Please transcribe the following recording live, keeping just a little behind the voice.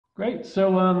Great.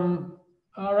 So,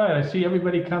 all right, I see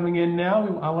everybody coming in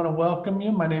now. I want to welcome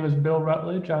you. My name is Bill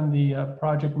Rutledge. I'm the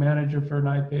project manager for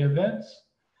NIPE events.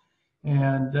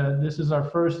 And this is our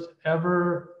first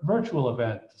ever virtual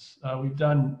event. We've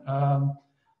done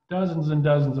dozens and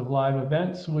dozens of live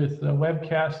events with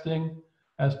webcasting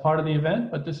as part of the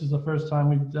event, but this is the first time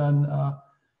we've done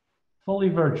fully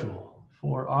virtual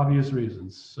for obvious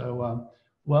reasons. So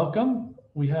welcome.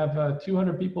 We have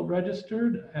 200 people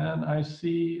registered, and I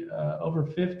see over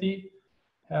 50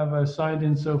 have signed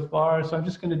in so far. So I'm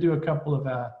just going to do a couple of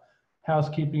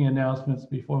housekeeping announcements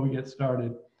before we get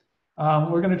started.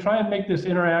 We're going to try and make this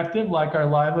interactive like our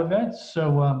live events.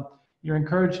 So you're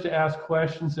encouraged to ask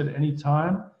questions at any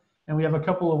time. And we have a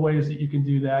couple of ways that you can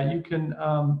do that. You can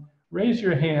raise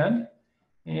your hand.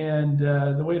 And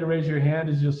the way to raise your hand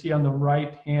is you'll see on the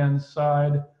right-hand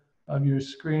side of your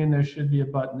screen, there should be a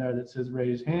button there that says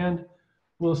raise hand.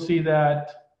 We'll see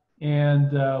that, and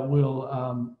we'll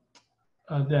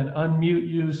then unmute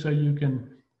you so you can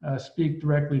speak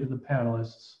directly to the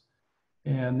panelists.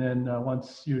 And then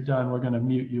once you're done, we're going to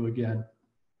mute you again.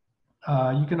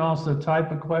 You can also type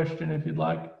a question if you'd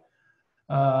like.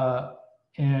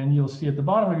 And you'll see at the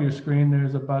bottom of your screen,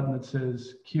 there's a button that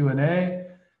says Q&A.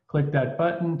 Click that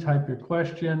button, type your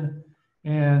question,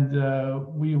 and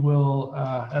we will,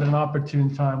 at an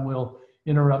opportune time, we'll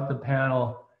interrupt the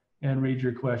panel and read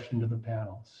your question to the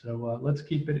panel. So let's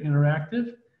keep it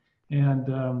interactive,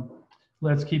 and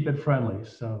let's keep it friendly.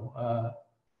 So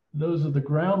those are the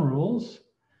ground rules.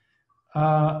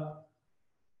 I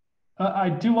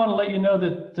do want to let you know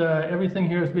that everything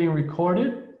here is being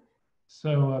recorded,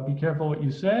 so be careful what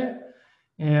you say.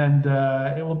 And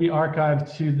it will be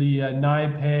archived to the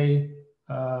NIPE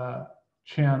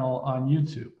channel on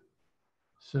YouTube.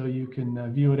 So you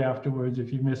can view it afterwards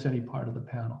if you miss any part of the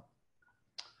panel.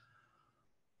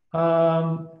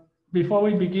 Before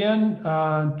we begin,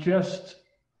 just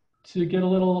to get a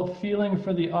little feeling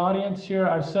for the audience here,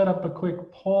 I've set up a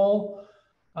quick poll.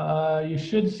 You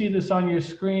should see this on your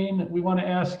screen. We want to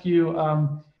ask you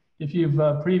if you've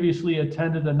previously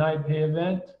attended a NIPE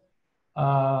event.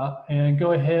 And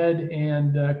go ahead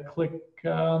and click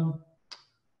one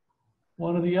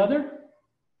or the other.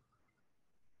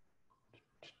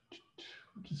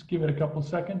 Just give it a couple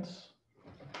seconds.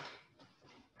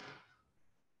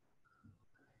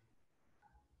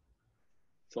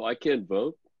 So I can't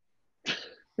vote?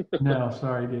 No,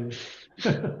 sorry, David.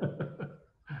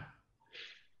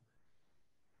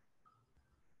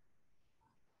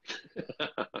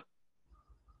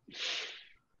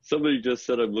 Somebody just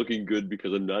said I'm looking good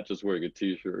because I'm not just wearing a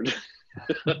t-shirt.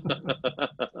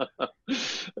 I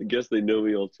guess they know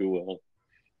me all too well.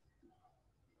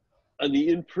 On the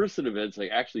in-person events, I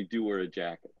actually do wear a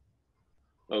jacket.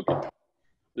 Okay,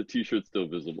 the t-shirt's still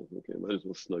visible. Okay, might as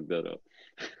well snug that up.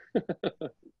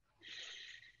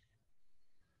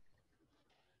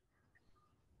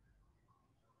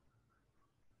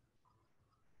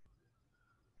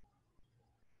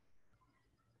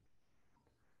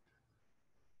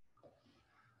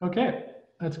 Okay,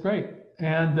 that's great.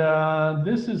 And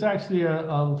this is actually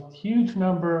a huge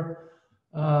number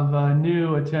of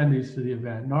new attendees to the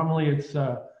event. Normally it's,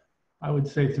 I would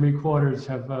say 3/4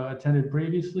 have attended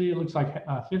previously. It looks like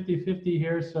 50-50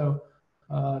 here, so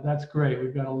that's great.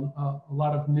 We've got a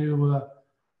lot of new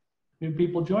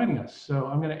people joining us. So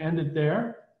I'm going to end it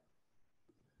there.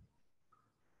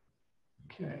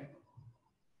 Okay.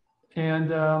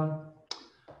 And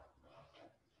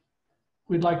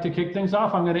we'd like to kick things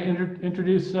off. I'm going to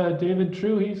introduce David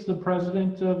True. He's the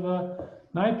president of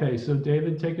NIPE. So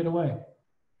David, take it away.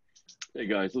 Hey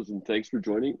guys, listen, thanks for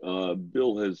joining.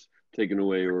 Bill has taken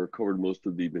away or covered most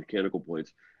of the mechanical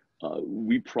points.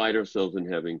 We pride ourselves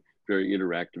in having very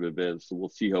interactive events, so we'll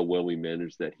see how well we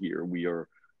manage that here. We are,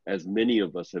 as many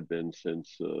of us have been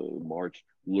since March,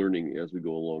 learning as we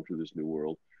go along through this new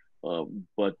world.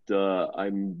 But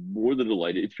I'm more than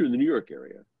delighted if you're in the New York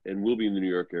area, and we'll be in the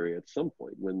New York area at some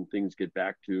point when things get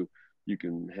back to you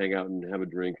can hang out and have a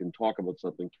drink and talk about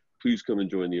something. Please come and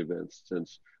join the events,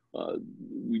 since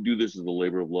we do this as a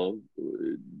labor of love.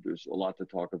 There's a lot to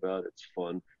talk about. It's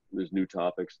fun. There's new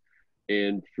topics.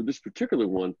 And for this particular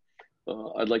one,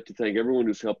 I'd like to thank everyone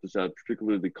who's helped us out,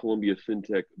 particularly the Columbia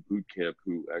Fintech Bootcamp,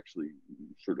 who actually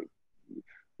sort of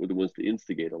were the ones to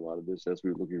instigate a lot of this as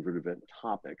we were looking for an event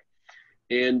topic.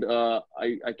 And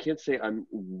I can't say I'm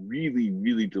really,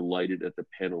 really delighted at the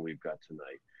panel we've got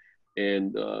tonight.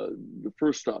 And the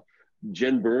first stop,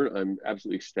 Jenn Byrne, I'm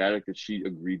absolutely ecstatic that she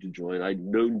agreed to join. I'd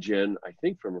known Jenn, I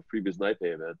think, from a previous NIPE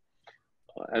event.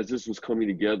 As this was coming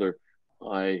together,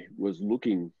 I was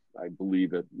looking, I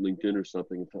believe, at LinkedIn or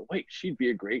something and thought, wait, she'd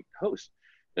be a great host.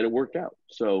 and it worked out.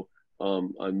 So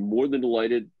I'm more than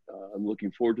delighted. I'm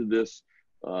looking forward to this.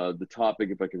 The topic,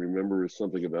 if I can remember, is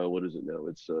something about, what is it now?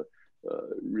 It's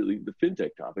really the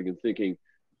fintech topic, and thinking,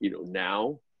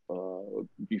 now,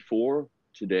 before,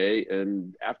 today,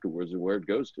 and afterwards, and where it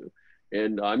goes to.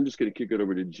 And I'm just going to kick it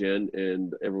over to Jenn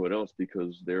and everyone else,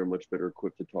 because they're much better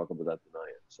equipped to talk about that than I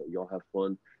am. So y'all have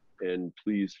fun, and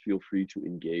please feel free to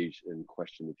engage and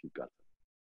question if you've got them.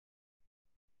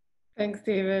 Thanks,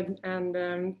 David,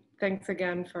 and thanks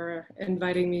again for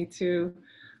inviting me to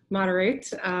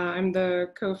moderate. I'm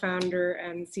the co-founder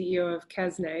and CEO of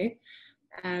Quesnay,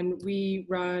 and we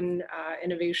run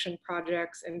innovation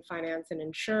projects in finance and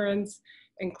insurance,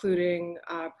 including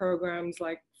programs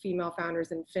like female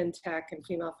founders in fintech and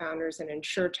female founders in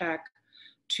insurtech,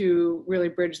 to really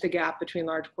bridge the gap between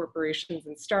large corporations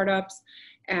and startups,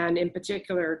 and in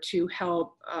particular to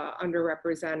help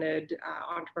underrepresented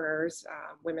entrepreneurs,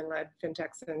 women-led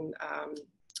fintechs and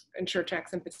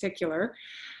insurtechs in particular.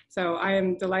 So I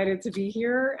am delighted to be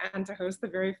here and to host the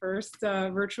very first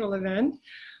virtual event.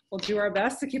 We'll do our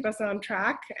best to keep us on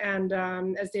track. And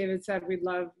as David said, we'd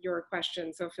love your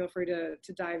questions, so feel free to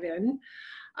dive in.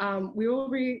 We will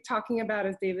be talking about,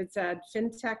 as David said,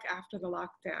 fintech after the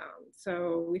lockdown.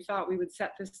 So we thought we would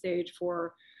set the stage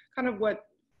for kind of what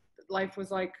life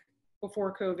was like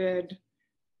before COVID,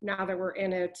 now that we're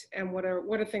in it, and what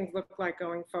do things look like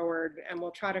going forward. And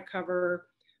we'll try to cover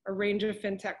a range of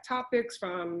fintech topics,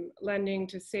 from lending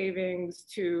to savings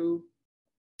to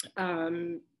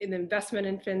in investment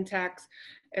in fintechs,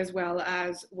 as well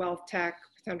as wealth tech,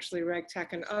 potentially reg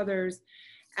tech, and others.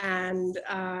 And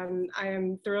I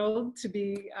am thrilled to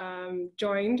be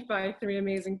joined by three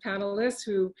amazing panelists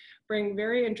who bring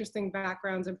very interesting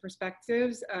backgrounds and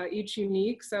perspectives, each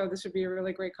unique. So this would be a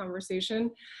really great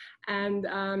conversation. And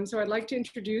so I'd like to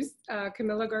introduce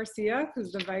Cammila Garcia,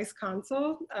 who's the Vice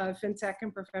Consul of FinTech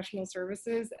and Professional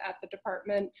Services at the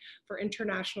Department for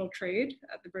International Trade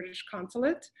at the British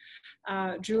Consulate.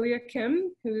 Julia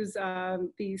Kim, who's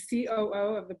the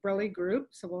COO of the Brelly Group,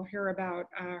 so we'll hear about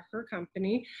her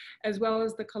company, as well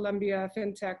as the Columbia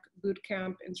FinTech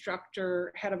Bootcamp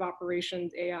instructor, head of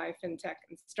operations, AI, FinTech,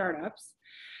 and startups.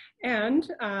 And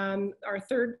our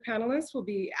third panelist will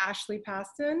be Ashley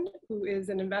Paston, who is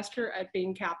an investor at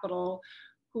Bain Capital,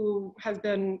 who has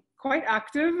been quite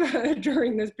active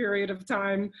during this period of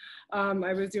time.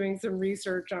 I was doing some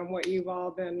research on what you've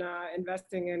all been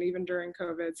investing in, even during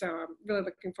COVID. So I'm really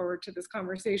looking forward to this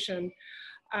conversation.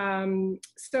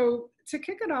 So to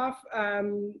kick it off,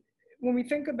 when we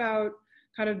think about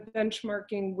kind of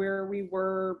benchmarking where we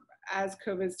were as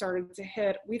COVID started to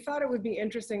hit, we thought it would be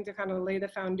interesting to kind of lay the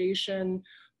foundation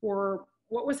for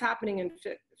what was happening in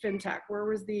fintech. Where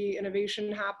was the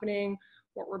innovation happening?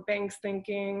 What were banks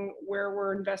thinking? Where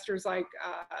were investors like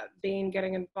Bain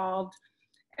getting involved?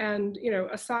 And,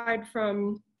 aside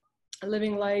from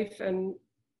living life and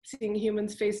seeing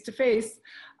humans face to face,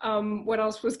 what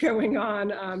else was going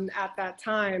on at that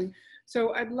time?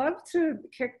 So I'd love to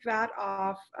kick that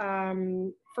off.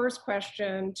 First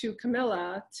question to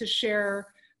Cammila, to share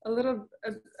a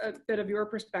bit of your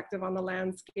perspective on the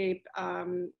landscape.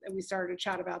 And we started to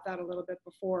chat about that a little bit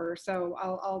before. So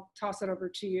I'll toss it over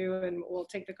to you, and we'll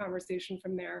take the conversation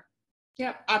from there.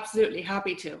 Yeah, absolutely.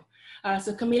 Happy to.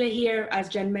 So Cammila here, as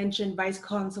Jenn mentioned, Vice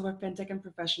Consul for FinTech and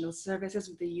Professional Services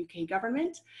with the UK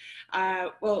government.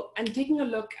 And taking a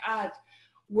look at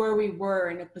where we were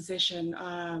in a position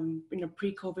in a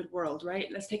pre-COVID world, right?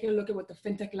 Let's take a look at what the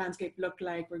fintech landscape looked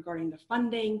like regarding the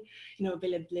funding,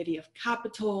 availability of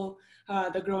capital,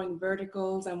 the growing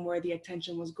verticals, and where the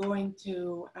attention was going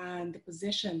to, and the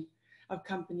position of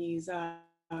companies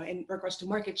in regards to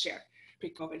market share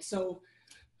pre-COVID. So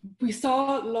we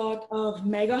saw a lot of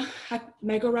mega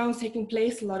rounds taking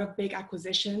place, a lot of big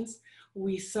acquisitions.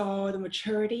 We saw the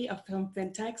maturity of some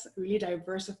fintechs really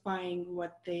diversifying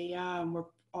what they were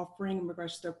offering in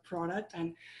regards to their product,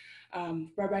 and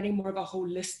providing more of a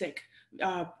holistic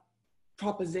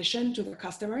proposition to their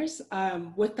customers.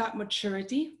 With that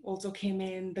maturity also came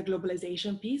in the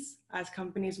globalization piece, as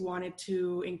companies wanted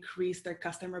to increase their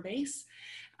customer base.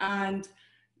 And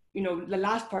the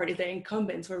last part is the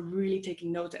incumbents were really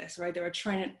taking notice, right? They were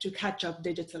trying to catch up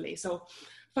digitally. So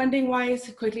funding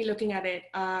wise, quickly looking at it,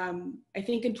 I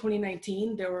think in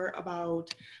 2019, there were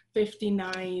about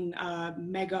 59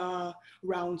 mega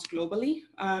rounds globally.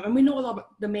 And we know a lot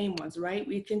about the main ones, right?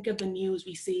 We think of the news,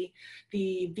 we see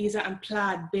the Visa and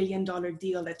Plaid $1 billion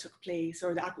deal that took place,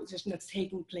 or the acquisition that's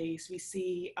taking place. We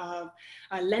see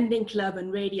a Lending Club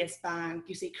and Radius Bank.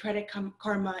 You see Credit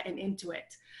Karma and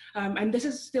Intuit. And this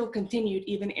is still continued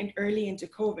even early into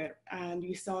COVID. And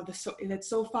we saw that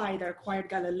SoFi that acquired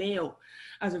Galileo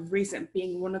as of recent,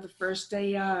 being one of the first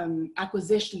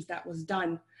acquisitions that was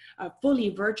done fully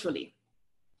virtually.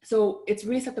 So it's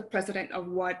really set the precedent of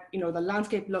what, you know, the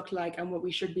landscape looked like and what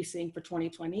we should be seeing for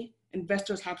 2020.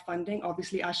 Investors had funding.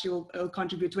 Obviously, Ashley will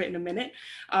contribute to it in a minute.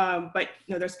 But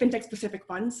you know, there's fintech specific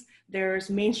funds. There's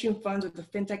mainstream funds with the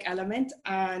fintech element,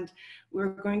 and we're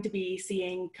going to be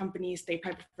seeing companies stay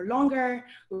private for longer.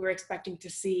 We're expecting to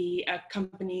see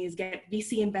companies get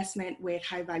VC investment with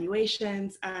high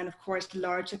valuations, and of course,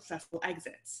 large successful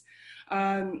exits.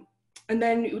 And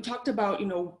then we talked about, you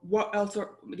know, what else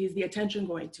is the attention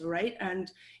going to, right? And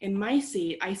in my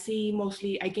seat, I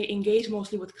get engaged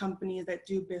mostly with companies that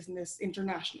do business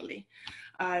internationally.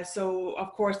 So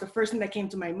of course, the first thing that came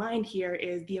to my mind here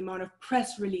is the amount of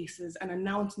press releases and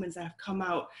announcements that have come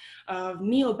out of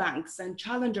neobanks and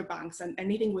challenger banks and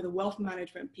anything with a wealth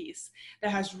management piece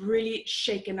that has really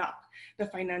shaken up the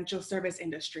financial service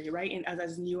industry, right? And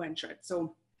as a new entrant.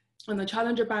 So on the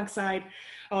challenger bank side,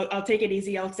 I'll take it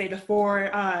easy. I'll say the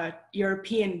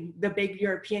big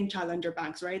European challenger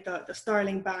banks, right? The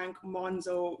Sterling Bank,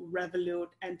 Monzo, Revolut,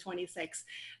 and 26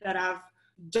 that have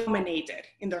dominated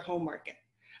in their home market.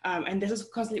 And this is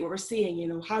constantly what we're seeing, you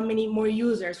know, how many more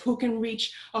users, who can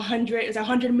reach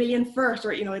 100 million first,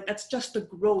 or, you know, that's just the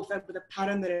growth of the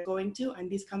pattern that it's going to. And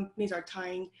these companies are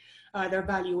tying their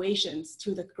valuations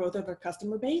to the growth of their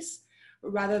customer base,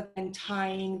 rather than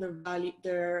tying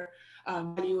their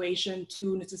valuation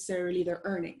to necessarily their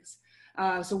earnings.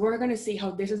 So we're going to see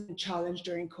how this is a challenge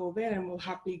during COVID, and we'll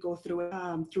happily go through it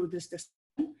through this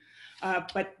discussion.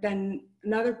 But then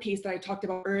another piece that I talked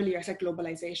about earlier, I said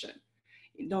globalization.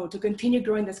 You know, to continue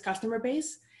growing this customer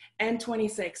base,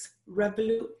 N26,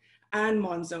 Revolut, and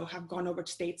Monzo have gone over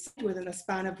to states within a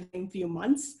span of a few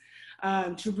months.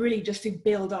 To really just to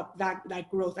build up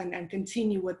that growth and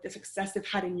continue with the success they've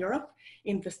had in Europe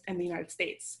in the United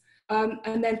States.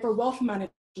 And then for wealth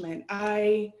management,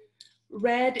 I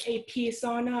read a piece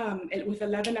on with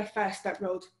 11FS that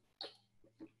wrote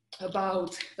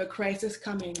about the crisis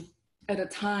coming at a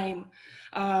time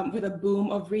with a boom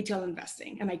of retail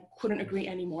investing, and I couldn't agree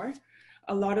anymore.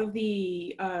 A lot of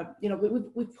the, you know,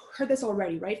 we've heard this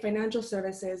already, right? Financial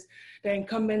services, the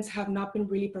incumbents have not been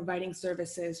really providing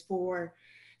services for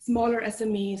smaller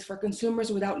SMEs, for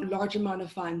consumers without a large amount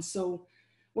of funds. So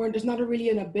there's not really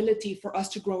an ability for us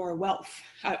to grow our wealth.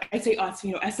 I say us,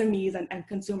 you know, SMEs and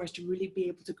consumers to really be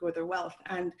able to grow their wealth.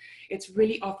 And it's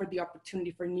really offered the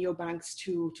opportunity for neobanks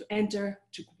to enter,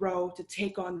 to grow, to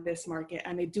take on this market.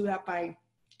 And they do that by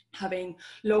having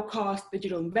low-cost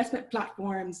digital investment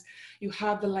platforms. You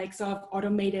have the likes of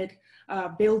automated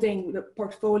building the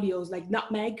portfolios like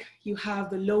Nutmeg. You have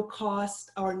the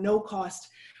low-cost or no-cost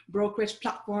brokerage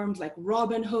platforms like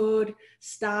Robinhood,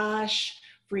 Stash,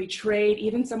 Free Trade,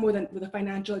 even some with a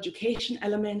financial education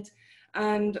element.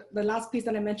 And the last piece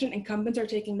that I mentioned, incumbents are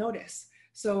taking notice.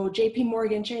 So JP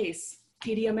Morgan Chase,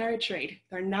 TD Ameritrade,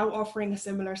 they're now offering a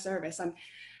similar service. And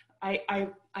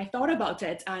I thought about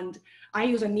it, and I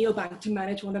use a neobank to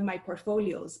manage one of my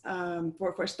portfolios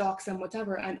for stocks and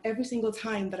whatever. And every single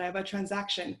time that I have a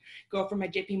transaction go from my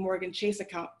JP Morgan Chase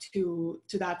account to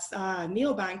that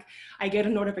neobank, I get a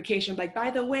notification like, by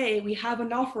the way, we have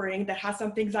an offering that has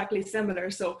something exactly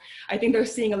similar. So I think they're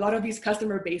seeing a lot of these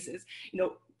customer bases, you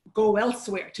know, go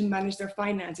elsewhere to manage their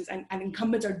finances, and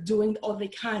incumbents are doing all they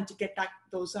can to get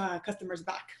those customers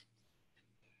back.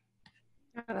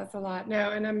 Yeah, that's a lot.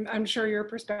 No, and I'm sure your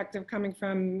perspective coming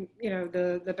from, you know,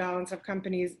 the balance of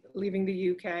companies leaving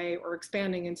the UK or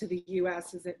expanding into the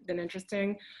US has been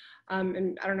interesting.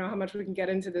 And I don't know how much we can get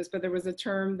into this, but there was a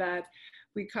term that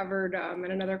we covered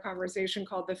in another conversation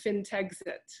called the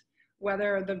Fintexit,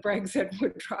 whether the Brexit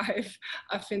would drive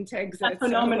a Fintexit. That's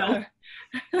phenomenal.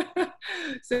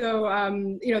 So,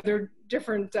 you know, there are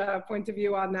different points of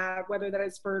view on that, whether that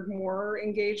has spurred more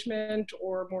engagement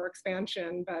or more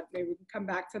expansion, but maybe we can come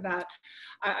back to that.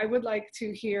 I would like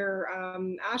to hear,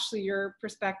 Ashley, your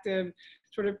perspective,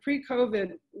 sort of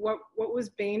pre-COVID, what was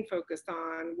Bain focused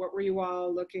on? What were you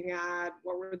all looking at?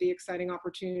 What were the exciting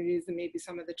opportunities and maybe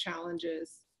some of the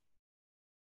challenges?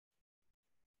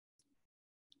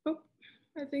 Oh,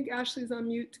 I think Ashley's on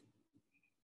mute.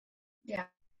 Yeah,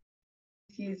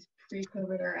 he's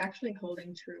pre-COVID are actually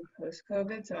holding true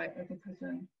post-COVID, so I think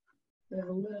there's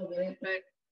a little bit, but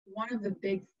one of the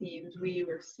big themes we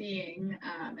were seeing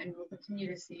and will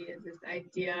continue to see is this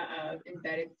idea of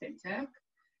embedded fintech.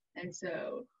 And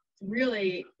so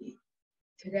really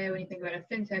today, when you think about a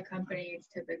fintech company, it's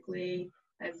typically,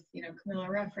 as Cammila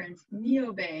referenced,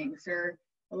 neobanks or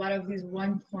a lot of these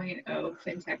 1.0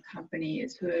 fintech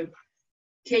companies who have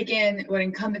taken what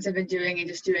incumbents have been doing and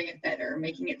just doing it better,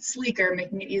 making it sleeker,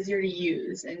 making it easier to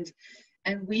use. And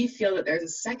we feel that there's a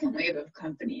second wave of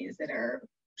companies that are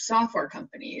software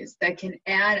companies that can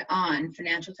add on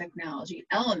financial technology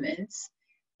elements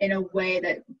in a way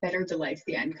that better delights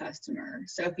the end customer.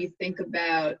 So if you think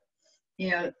about,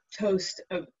 Toast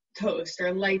or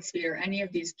Lightspeed or any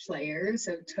of these players,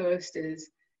 so Toast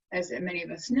is, as many of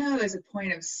us know, is a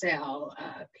point of sale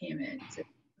payment,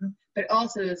 but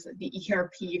also is the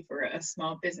ERP for a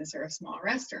small business or a small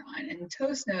restaurant. And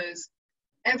Toast knows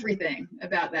everything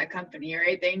about that company,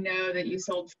 right? They know that you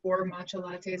sold 4 matcha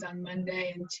lattes on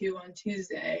Monday and 2 on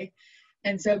Tuesday.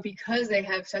 And so because they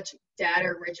have such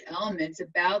data-rich elements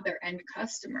about their end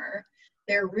customer,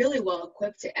 they're really well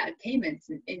equipped to add payments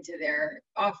into their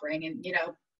offering. And,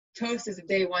 Toast is a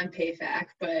day one PayFac,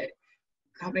 but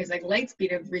companies like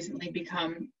Lightspeed have recently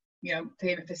become,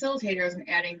 payment facilitators and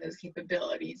adding those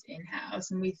capabilities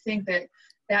in-house. And we think that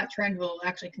that trend will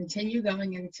actually continue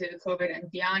going into COVID and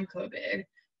beyond COVID.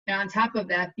 And on top of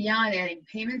that, beyond adding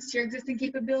payments to your existing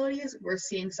capabilities, we're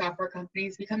seeing software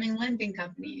companies becoming lending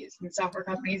companies, and software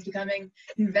companies becoming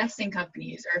investing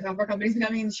companies, or software companies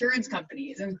becoming insurance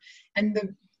companies. And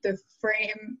the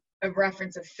frame of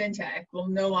reference of fintech will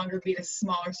no longer be the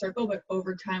smaller circle, but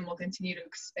over time will continue to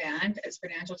expand as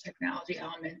financial technology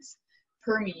elements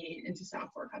permeate into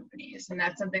software companies. And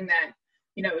that's something that,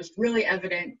 was really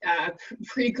evident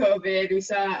pre-COVID. We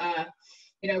saw,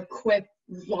 Quip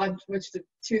launch, which the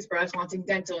toothbrush launching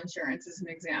dental insurance as an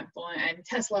example, and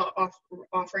Tesla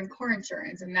offering car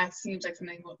insurance. And that seems like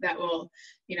something that will,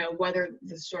 weather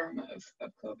the storm of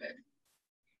COVID.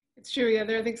 It's true. Yeah,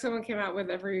 I think someone came out with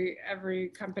every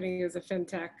company is a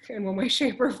fintech in one way,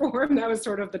 shape, or form. That was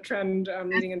sort of the trend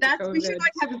leading into COVID. We should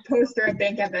have a poster at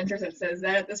Bank Ventures that says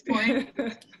that at this point.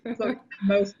 So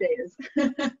most days.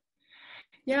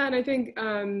 Yeah, and I think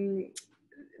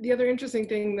the other interesting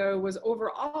thing, though, was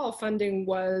overall funding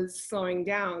was slowing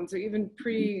down. So even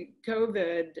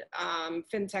pre-COVID,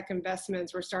 fintech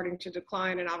investments were starting to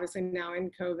decline. And obviously now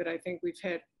in COVID, I think we've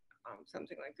hit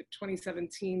something like the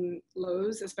 2017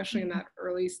 lows, especially in that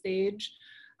early stage.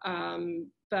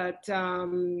 But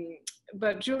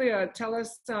Julia, tell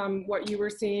us what you were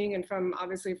seeing, and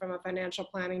obviously from a financial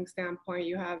planning standpoint,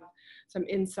 you have some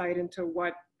insight into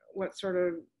what sort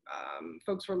of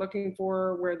folks were looking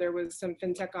for, where there was some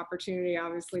fintech opportunity.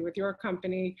 Obviously with your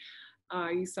company,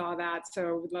 you saw that.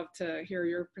 So we'd love to hear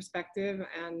your perspective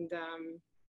and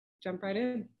jump right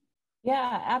in.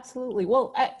 Yeah, absolutely.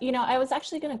 Well, I was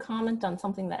actually going to comment on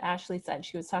something that Ashley said.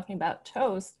 She was talking about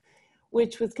Toast,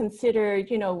 which was considered,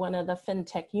 one of the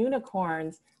fintech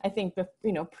unicorns, I think,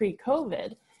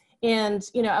 pre-COVID. And,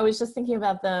 I was just thinking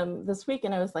about them this week,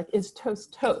 and I was like, is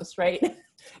Toast, right?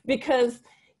 Because,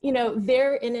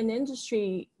 they're in an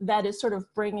industry that is sort of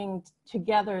bringing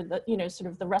together the, sort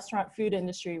of the restaurant food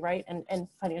industry, right? And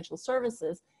financial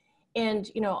services. And,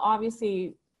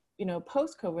 obviously,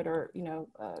 post-COVID or,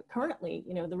 currently,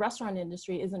 the restaurant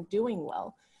industry isn't doing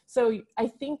well. So I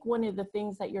think one of the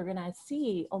things that you're going to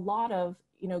see a lot of,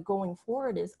 going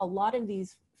forward is a lot of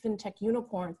these fintech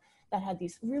unicorns that had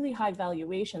these really high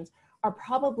valuations are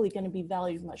probably going to be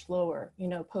valued much lower,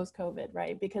 post-COVID,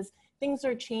 right? Because things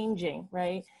are changing,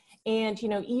 right? And,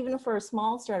 even for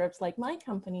small startups like my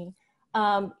company,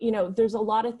 there's a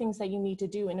lot of things that you need to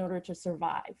do in order to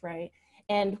survive, right?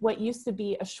 And what used to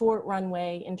be a short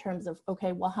runway in terms of,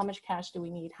 okay, well, how much cash do we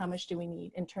need? How much do we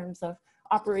need in terms of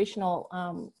operational,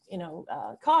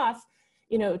 costs,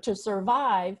 to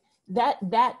survive?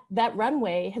 That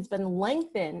runway has been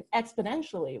lengthened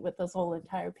exponentially with this whole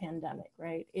entire pandemic,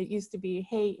 right? It used to be,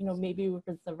 hey, maybe we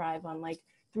could survive on like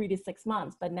 3 to 6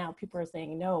 months, but now people are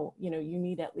saying, no, you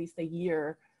need at least a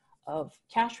year of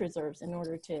cash reserves in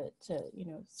order to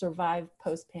survive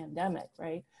post-pandemic,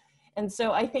 right? And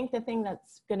so I think the thing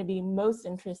that's going to be most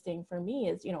interesting for me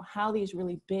is, how these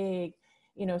really big,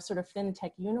 sort of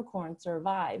fintech unicorns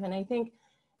survive. And I think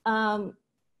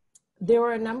there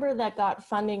were a number that got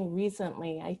funding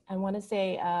recently. I want to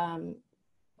say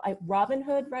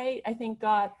Robinhood, right? I think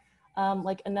got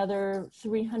like another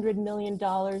 $300 million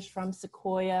from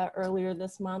Sequoia earlier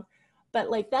this month. But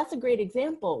like, that's a great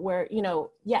example where,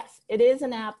 yes, it is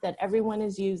an app that everyone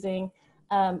is using.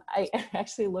 I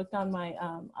actually looked on my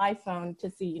iPhone to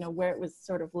see, where it was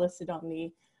sort of listed on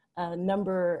the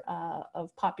number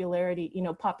of popularity,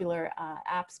 popular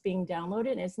apps being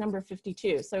downloaded, and it's number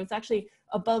 52. So it's actually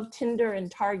above Tinder and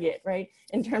Target, right,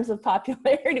 in terms of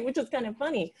popularity, which is kind of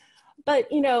funny. But,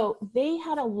 they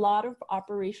had a lot of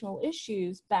operational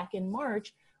issues back in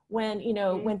March when,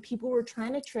 when people were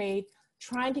trying to trade,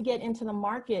 trying to get into the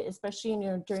market, especially,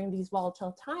 during these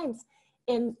volatile times,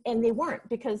 and they weren't,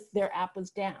 because their app was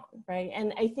down, right?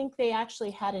 And I think they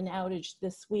actually had an outage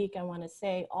this week, I want to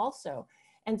say also.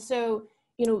 And so,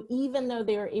 even though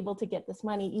they were able to get this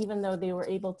money, even though they were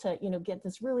able to, get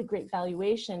this really great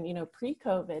valuation,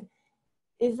 pre-COVID,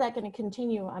 is that going to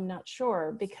continue? I'm not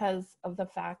sure, because of the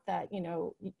fact that,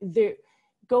 they're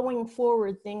going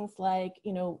forward, things like,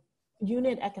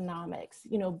 unit economics,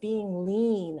 being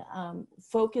lean,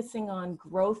 focusing on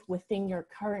growth within your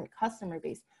current customer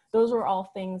base. Those are all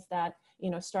things that,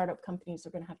 startup companies are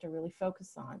going to have to really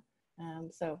focus on.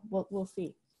 So we'll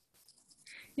see.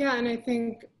 Yeah, and I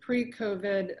think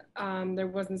pre-COVID, there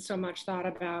wasn't so much thought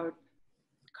about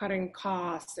cutting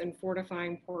costs and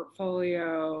fortifying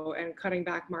portfolio and cutting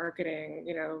back marketing.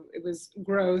 It was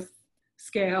growth,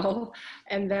 scale,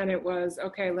 and then it was,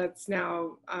 okay, let's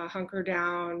now hunker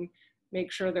down, make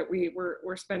sure that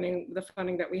we're spending the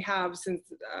funding that we have,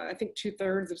 since I think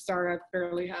 2/3 of startups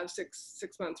barely have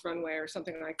six months runway or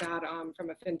something like that from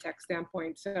a fintech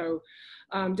standpoint. So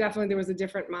definitely there was a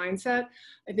different mindset.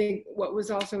 I think what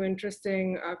was also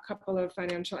interesting, a couple of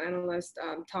financial analysts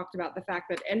talked about the fact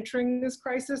that entering this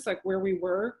crisis, like where we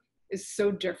were, is so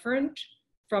different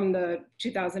from the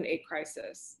 2008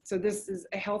 crisis. So this is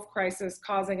a health crisis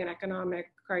causing an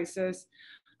economic crisis.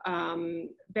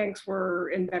 Banks were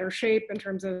in better shape in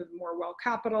terms of more well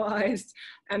capitalized,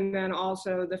 and then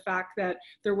also the fact that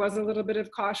there was a little bit of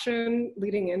caution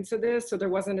leading into this, so there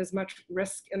wasn't as much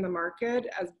risk in the market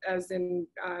as in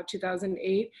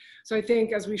 2008. So I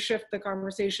think as we shift the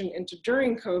conversation into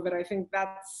during COVID, I think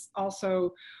that's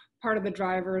also part of the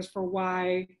drivers for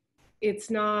why it's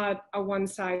not a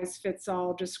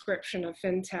one-size-fits-all description of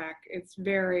fintech. It's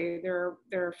there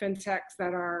are fintechs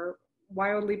that are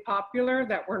wildly popular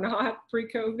that were not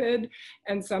pre-COVID,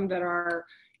 and some that are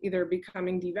either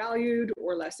becoming devalued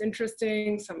or less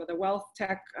interesting. Some of the wealth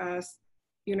tech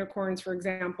unicorns, for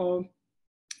example.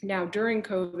 Now during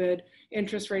COVID,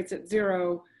 interest rates at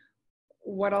 0,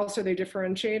 what else are they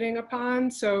differentiating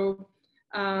upon? So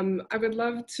I would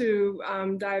love to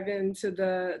dive into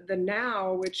the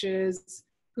now, which is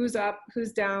who's up,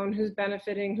 who's down, who's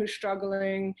benefiting, who's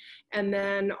struggling. And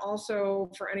then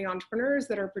also for any entrepreneurs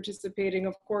that are participating,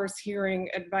 of course, hearing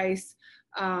advice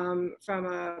from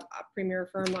a premier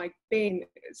firm like Bain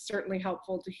is certainly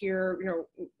helpful to hear,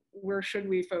 where should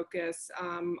we focus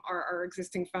our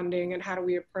existing funding, and how do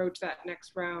we approach that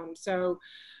next round? So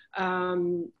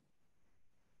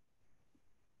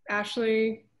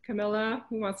Ashley, Cammila,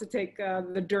 who wants to take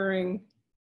the during?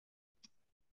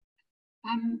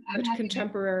 I'm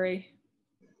contemporary.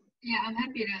 I'm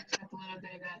happy to talk a little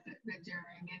bit about the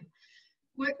during. And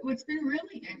what's been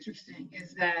really interesting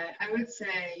is that I would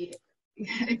say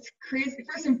it's crazy.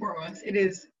 First and foremost, it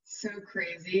is so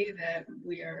crazy that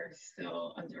we are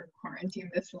still under quarantine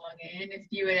this long in. If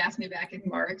you had asked me back in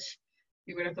March,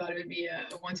 you would have thought it would be a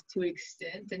 1 to 2 week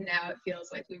stint, and now it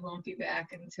feels like we won't be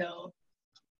back until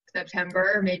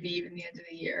September, maybe even the end of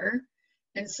the year.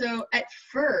 And so at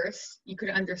first, you could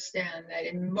understand that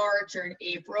in March or in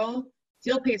April,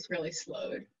 deal pace really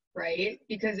slowed, right?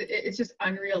 Because it's just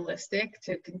unrealistic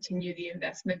to continue the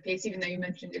investment pace, even though you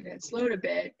mentioned it had slowed a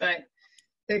bit, but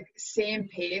the same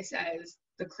pace as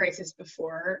the crisis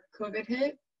before COVID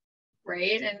hit,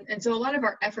 right? And so a lot of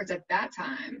our efforts at that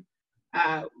time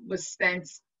was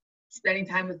spending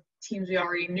time with teams we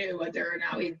already knew, whether or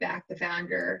not we backed the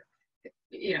founder,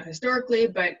 historically,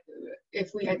 but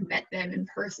if we had met them in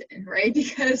person, right?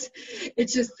 Because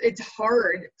it's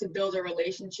hard to build a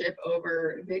relationship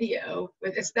over video,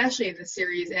 with especially the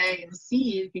Series A and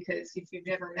C, because if you've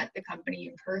never met the company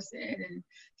in person and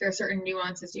there are certain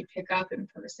nuances you pick up in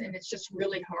person, it's just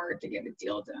really hard to get a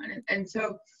deal done. And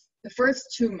so the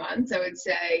first 2 months, I would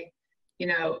say,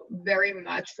 very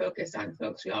much focused on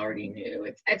folks we already knew.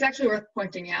 It's actually worth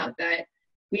pointing out that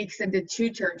we extended 2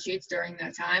 term sheets during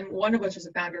that time, one of which was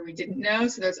a founder we didn't know,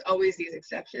 so there's always these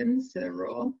exceptions to the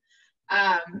rule.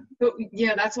 But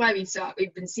that's why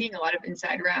we've been seeing a lot of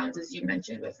inside rounds, as you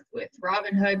mentioned, with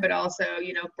Robinhood, but also,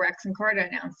 Brex and Carta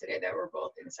announced today that we're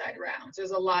both inside rounds.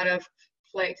 There's a lot of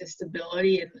play to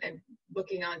stability and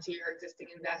looking onto your existing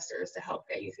investors to help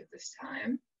get you through this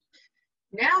time.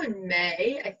 Now in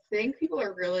May, I think people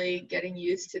are really getting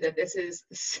used to that this is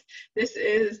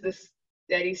the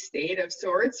steady state of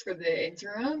sorts for the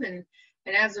interim, and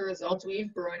And as a result,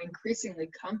 we've grown increasingly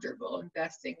comfortable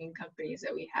investing in companies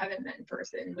that we haven't met in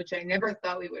person, which I never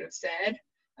thought we would have said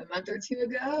a month or two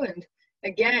ago. And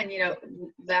again, you know,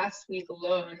 last week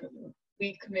alone,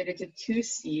 we committed to 2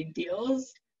 seed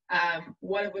deals,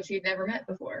 one of which we'd never met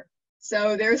before.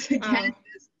 So there's again,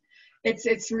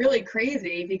 it's really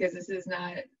crazy because this is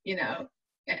not, you know,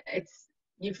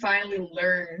 you finally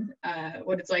learn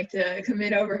what it's like to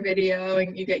commit over video,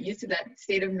 and you get used to that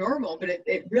state of normal, but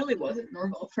it really wasn't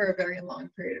normal for a very long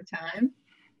period of time.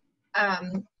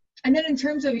 And then in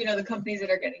terms of, you know, the companies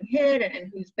that are getting hit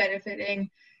and who's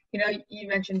benefiting, you know, you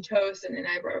mentioned Toast, and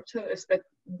I brought up Toast, but,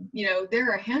 you know,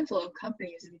 there are a handful of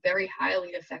companies in very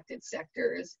highly affected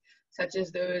sectors, such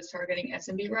as those targeting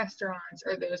SMB restaurants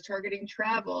or those targeting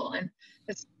travel. And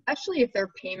especially if they're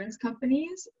payments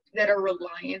companies that are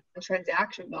reliant on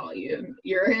transaction volume,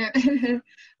 you're in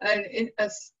a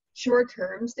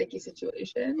short-term sticky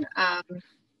situation.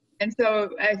 And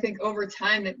so I think over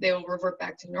time that they will revert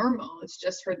back to normal. It's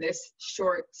just for this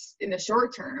in the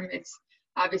short term, it's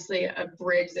obviously a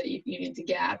bridge that you need to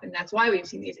gap. And that's why we've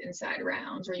seen these inside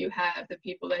rounds where you have the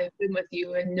people that have been with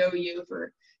you and know you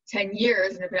for 10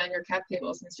 years and have been on your cap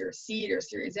table since you're a seed or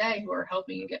Series A who are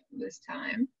helping you get through this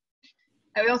time.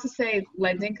 I would also say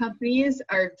lending companies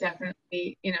are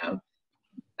definitely, you know,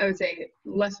 I would say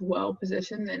less well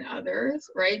positioned than others,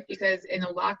 right? Because in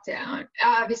a lockdown,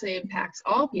 obviously it impacts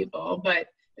all people, but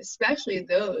especially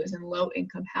those in low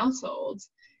income households.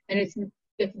 And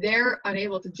if they're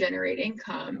unable to generate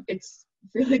income, it's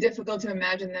really difficult to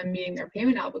imagine them meeting their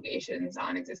payment obligations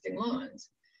on existing loans.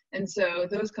 And so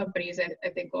those companies, I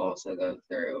think, will also go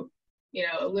through, you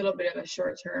know, a little bit of a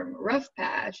short-term rough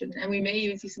patch, and we may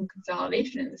even see some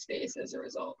consolidation in the space as a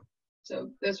result. So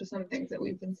those are some things that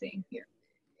we've been seeing here.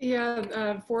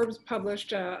 Yeah, Forbes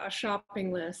published a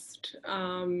shopping list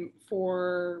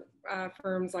for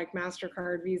firms like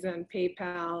MasterCard, Visa, and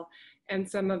PayPal, and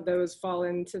some of those fall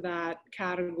into that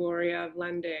category of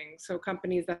lending. So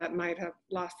companies that might have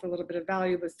lost a little bit of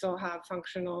value but still have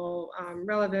functional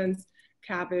relevance,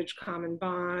 Cabbage, Common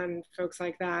Bond, folks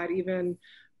like that, even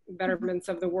Betterments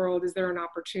of the world. Is there an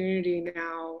opportunity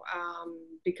now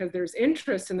because there's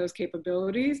interest in those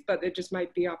capabilities, but it just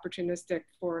might be opportunistic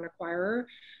for an acquirer.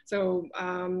 So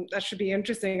that should be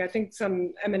interesting. I think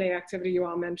some M&A activity you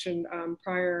all mentioned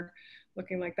prior,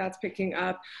 looking like that's picking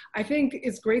up. I think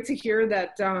it's great to hear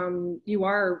that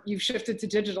you've shifted to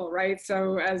digital, right?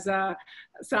 So as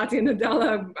Satya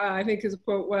Nadella, I think his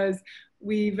quote was,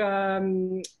 we've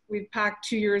packed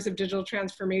 2 years of digital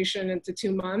transformation into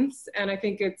 2 months. And I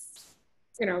think it's,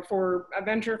 you know, for a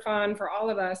venture fund, for all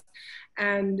of us.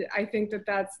 And I think that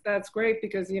that's great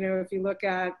because, you know, if you look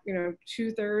at, you know,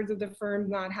 2/3 of the firms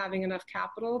not having enough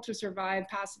capital to survive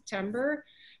past September,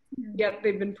 yet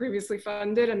they've been previously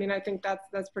funded. I mean, I think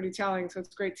that's pretty telling. So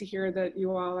it's great to hear that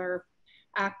you all are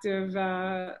active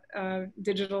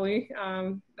digitally.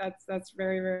 That's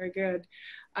very, very good.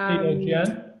 Hey,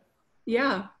 Jen?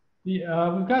 Yeah. We've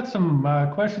got some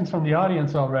questions from the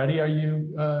audience already. Are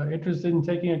you interested in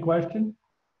taking a question?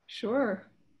 Sure.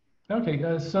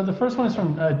 Okay, so the first one is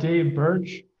from Dave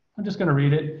Birch. I'm just going to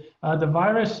read it. The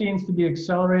virus seems to be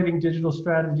accelerating digital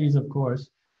strategies, of course,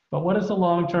 but what is the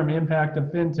long-term impact of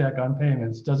fintech on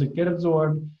payments? Does it get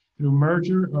absorbed through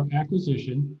merger or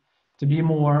acquisition to be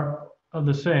more of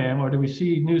the same, or do we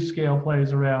see new scale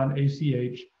plays around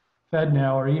ACH,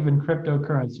 FedNow, or even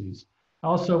cryptocurrencies?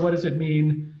 Also, what does it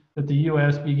mean that the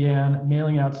US began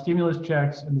mailing out stimulus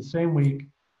checks in the same week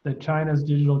that China's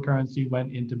digital currency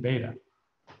went into beta?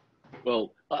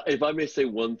 Well, if I may say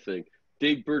one thing,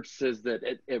 Dave Birch says that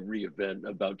at every event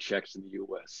about checks in the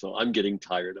US, so I'm getting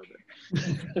tired of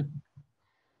it.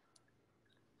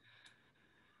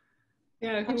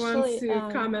 Yeah, who wants to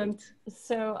comment?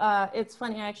 So it's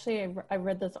funny, actually, I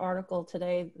read this article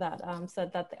today that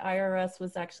said that the IRS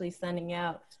was actually sending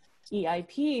out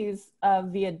EIPs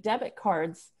via debit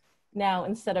cards now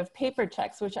instead of paper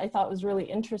checks, which I thought was really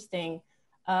interesting,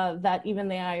 that even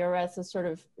the IRS is sort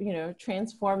of, you know,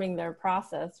 transforming their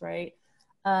process, right?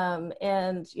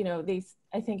 And, you know,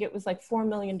 I think it was like $4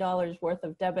 million worth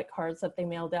of debit cards that they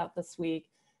mailed out this week,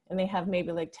 and they have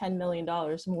maybe like $10 million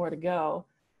more to go.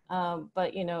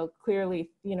 But, you know, clearly,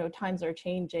 you know, times are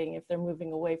changing if they're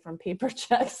moving away from paper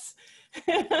checks.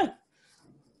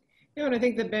 You know, and I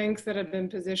think the banks that have been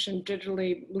positioned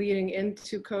digitally leading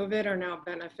into COVID are now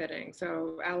benefiting.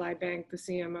 So Ally Bank, the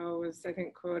CMO, was, I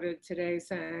think, quoted today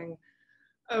saying,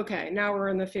 okay, now we're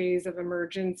in the phase of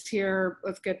emergence here.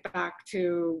 Let's get back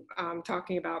to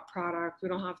talking about product. We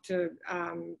don't have to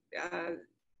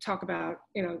talk about,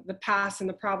 you know, the past and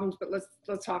the problems, but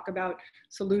let's talk about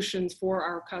solutions for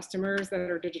our customers that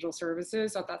are digital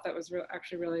services. So I thought that was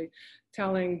actually really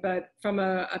telling. But from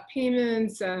a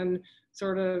payments and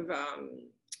sort of,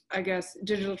 I guess,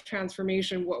 digital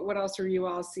transformation, what else are you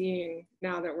all seeing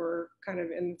now that we're kind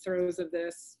of in the throes of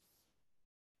this?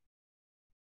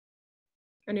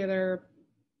 Any other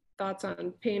thoughts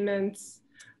on payments?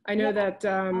 I know that,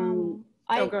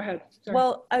 oh, go ahead. Sorry.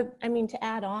 Well, I mean, to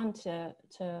add on to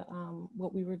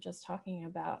what we were just talking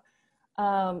about,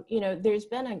 you know, there's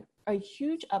been a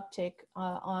huge uptick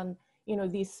on, you know,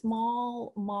 these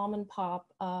small mom and pop,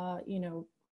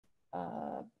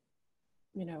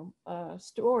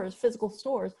 stores, physical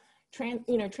stores,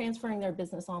 transferring their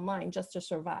business online just to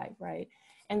survive, right?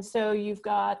 And so you've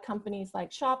got companies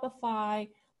like Shopify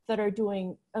that are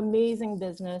doing amazing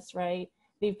business, right?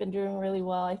 They've been doing really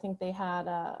well. I think they had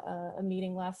a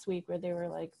meeting last week where they were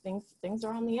like, things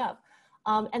are on the up.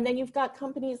 And then you've got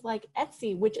companies like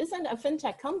Etsy, which isn't a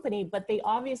fintech company, but they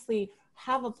obviously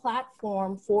have a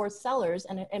platform for sellers,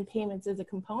 and payments is a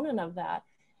component of that.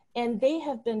 And they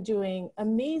have been doing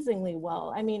amazingly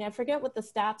well. I mean, I forget what the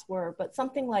stats were, but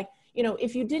something like, you know,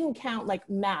 if you didn't count like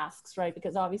masks, right?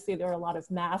 Because obviously there are a lot of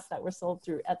masks that were sold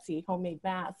through Etsy, homemade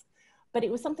masks. But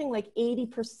it was something like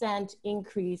 80%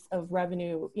 increase of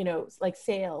revenue, you know, like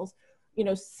sales, you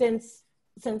know, since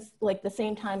like the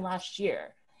same time last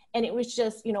year. And it was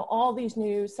just, you know, all these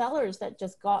new sellers that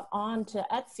just got on to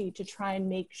Etsy to try and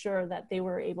make sure that they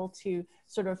were able to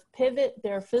sort of pivot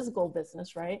their physical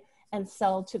business, right, and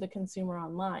sell to the consumer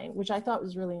online, which I thought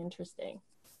was really interesting.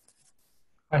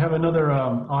 I have another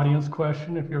audience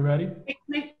question if you're ready.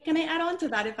 Can I add on to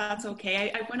that if that's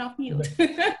okay? I went off mute.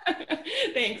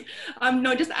 Thanks.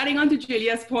 No, just adding on to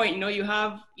Julia's point, you know, you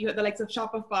have the likes of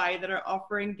Shopify that are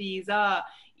offering these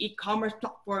e-commerce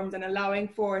platforms and allowing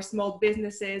for small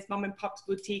businesses, mom and pops,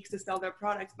 boutiques to sell their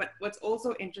products. But what's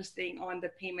also interesting on the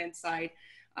payment side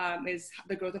is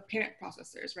the growth of payment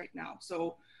processors right now.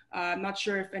 So I'm not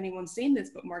sure if anyone's seen this,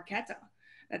 but Marqeta,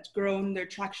 that's grown their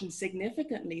traction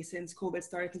significantly since COVID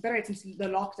started, since the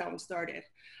lockdown started,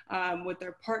 with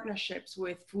their partnerships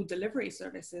with food delivery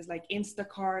services like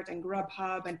Instacart and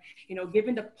Grubhub, and, you know,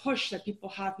 given the push that people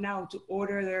have now to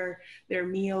order their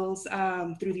meals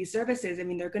through these services, I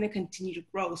mean, they're going to continue to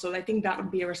grow. So I think that would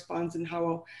be a response in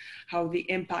how the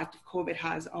impact of COVID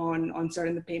has on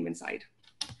starting the payment side.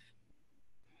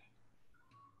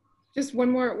 Just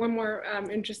one more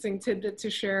interesting tidbit to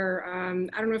share. I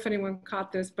don't know if anyone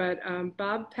caught this, but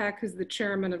Bob Peck, who's the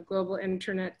chairman of Global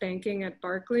Internet Banking at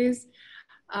Barclays,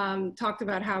 talked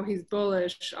about how he's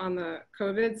bullish on the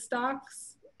COVID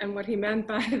stocks. And what he meant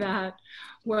by that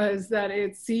was that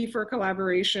it's C for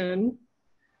collaboration,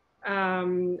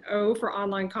 O for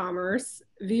online commerce,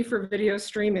 V for video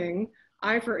streaming,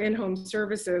 I for in-home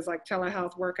services like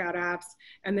telehealth, workout apps,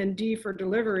 and then D for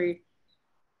delivery.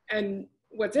 And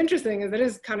what's interesting is it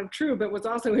is kind of true, but what's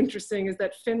also interesting is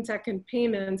that fintech and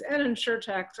payments and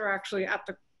insurtechs are actually at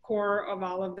the core of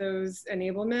all of those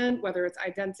enablement, whether it's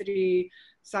identity,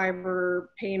 cyber,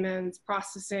 payments,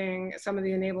 processing, some of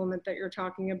the enablement that you're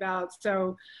talking about.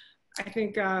 So I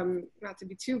think, not to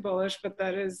be too bullish, but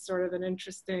that is sort of an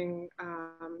interesting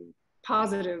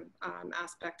positive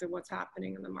aspect of what's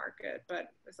happening in the market, but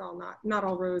it's all not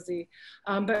all rosy.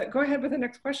 But go ahead with the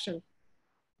next question.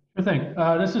 Sure thing.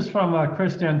 This is from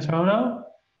Chris D'Antono.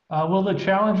 Will the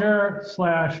challenger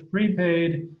 /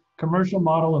 prepaid commercial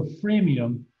model of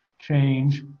freemium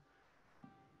change?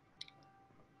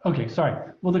 Okay,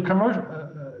 sorry. Will the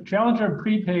challenger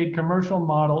prepaid commercial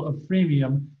model of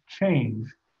freemium change,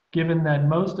 given that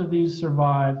most of these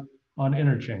survive on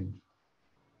interchange?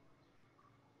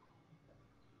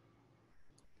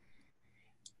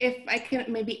 If I can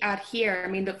maybe add here, I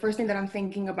mean, the first thing that I'm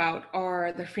thinking about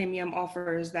are the freemium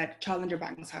offers that challenger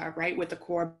banks have, right? With the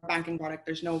core banking product,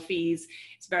 there's no fees.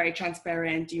 It's very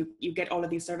transparent. You get all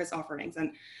of these service offerings.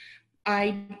 And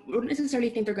I wouldn't necessarily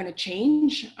think they're going to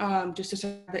change just to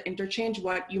serve the interchange.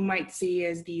 What you might see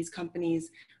is these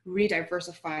companies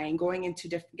re-diversifying, going into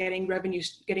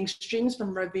getting streams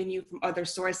from revenue from other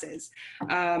sources.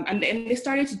 And they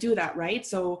started to do that, right?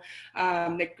 So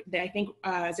I think,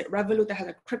 is it Revolut that has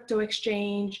a crypto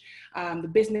exchange, the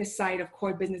business side of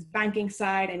core business banking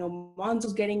side. I know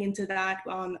Monzo's getting into that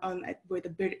with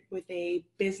a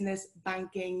business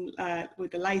banking,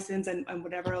 with the license and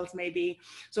whatever else may be.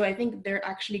 So I think they're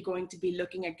actually going to be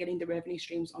looking at getting the revenue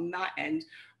streams on that end,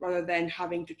 rather than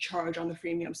having to charge on the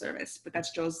freemium service. But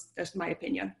that's my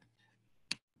opinion.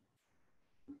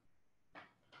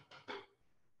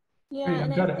 Yeah,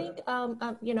 and I think,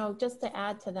 you know, just to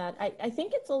add to that, I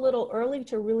think it's a little early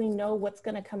to really know what's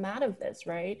going to come out of this,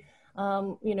 right?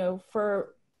 You know,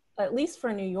 for at least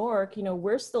for New York, you know,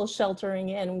 we're still sheltering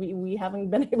in. We haven't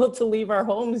been able to leave our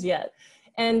homes yet.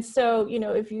 And so, you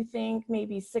know, if you think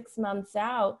maybe 6 months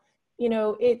out, you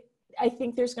know, I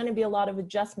think there's going to be a lot of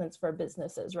adjustments for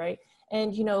businesses, right?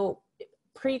 And, you know,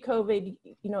 pre-COVID,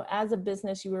 you know, as a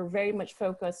business, you were very much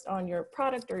focused on your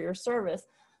product or your service.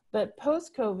 But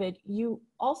post-COVID, you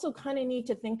also kind of need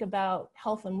to think about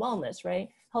health and wellness, right?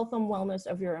 Health and wellness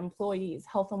of your employees,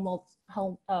 health and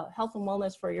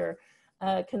wellness for your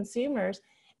consumers.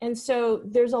 And so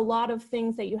there's a lot of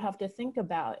things that you have to think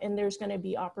about, and there's going to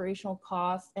be operational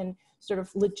costs and sort of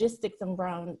logistics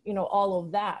around, you know, all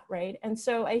of that, right? And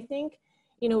so I think,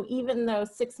 you know, even though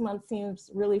 6 months seems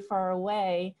really far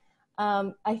away,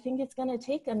 I think it's going to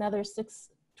take another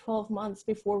 12 months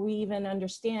before we even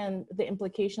understand the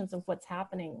implications of what's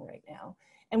happening right now.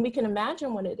 And we can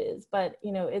imagine what it is, but,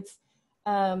 you know, it's,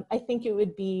 I think it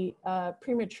would be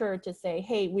premature to say,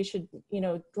 hey, we should, you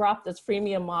know, drop this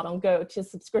freemium model and go to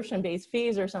subscription-based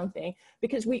fees or something,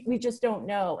 because we just don't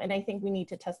know. And I think we need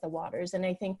to test the waters. And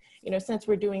I think, you know, since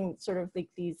we're doing sort of like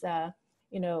these,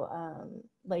 you know,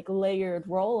 like layered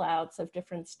rollouts of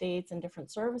different states and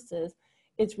different services,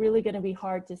 it's really going to be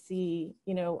hard to see,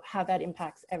 you know, how that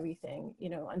impacts everything, you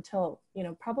know, until, you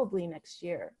know, probably next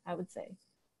year, I would say.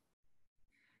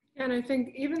 And I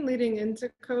think even leading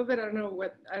into COVID, I don't know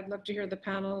what, I'd love to hear the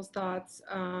panel's thoughts,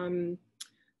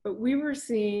 but we were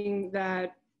seeing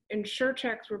that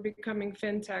insurtechs were becoming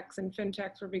fintechs and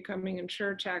fintechs were becoming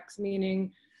insurtechs,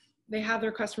 meaning they have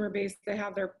their customer base, they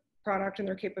have their product and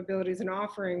their capabilities and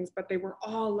offerings, but they were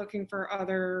all looking for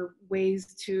other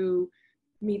ways to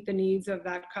meet the needs of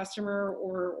that customer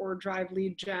or drive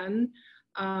lead gen.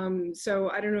 So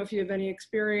I don't know if you have any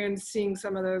experience seeing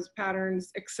some of those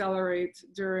patterns accelerate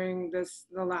during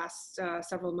the last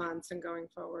several months and going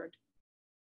forward.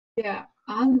 Yeah,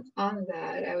 on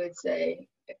that, I would say,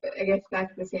 I guess back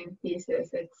to the same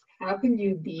thesis, it's how can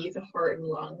you be the heart and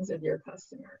lungs of your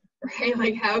customer, right?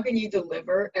 Like how can you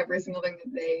deliver every single thing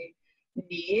that they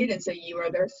need, and so you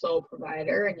are their sole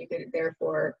provider, and you could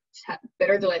therefore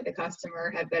better delight the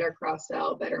customer, have better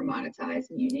cross-sell, better monetize,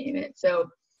 and you name it. So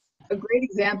a great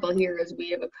example here is we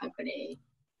have a company,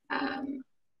 I'm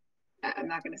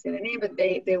not going to say the name, but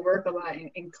they work a lot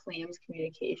in claims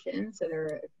communication. So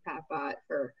they're a chatbot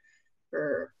for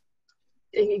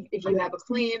if you have a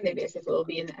claim, they basically will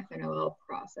be in the FNOL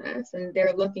process, and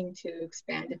they're looking to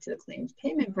expand it to the claims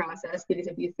payment process, because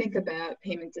if you think about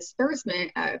payment disbursement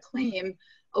at a claim,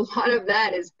 a lot of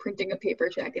that is printing a paper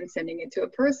check and sending it to a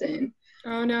person.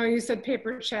 Oh no, you said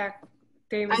paper check.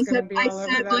 Dave was going to be all over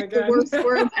that like again. The worst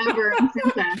words ever in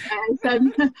Fintech. I said,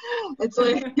 it's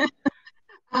like,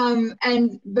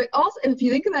 but also if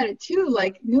you think about it too,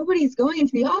 like nobody's going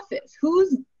into the office.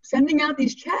 Who's sending out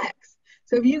these checks?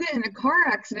 So if you get in a car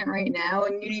accident right now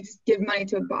and you need to give money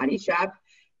to a body shop,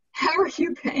 how are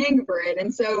you paying for it?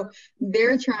 And so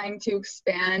they're trying to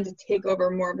expand, to take over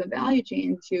more of the value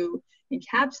chain to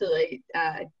encapsulate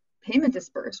payment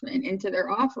disbursement into their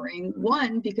offering.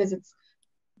 One, because it's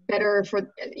better for,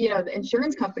 you know, the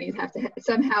insurance companies have to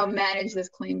somehow manage this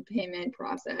claim payment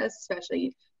process,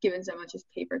 especially given so much is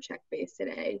paper check based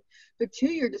today. But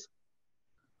two, you're just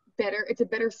better, it's a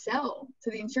better sell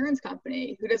to the insurance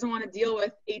company who doesn't want to deal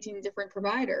with 18 different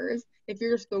providers. If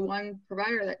you're just the one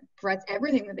provider that provides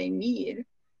everything that they need,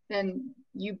 then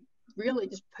you really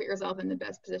just put yourself in the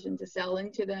best position to sell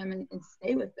into them and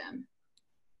stay with them.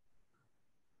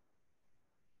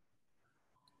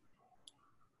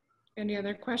 Any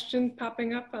other questions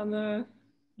popping up on the?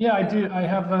 Yeah, I do. I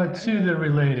have two that are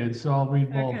related, so I'll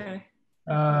read both. Okay.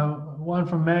 One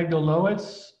from Magda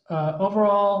Lowitz.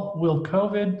 Overall, will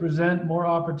COVID present more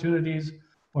opportunities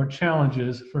or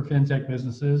challenges for fintech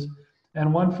businesses?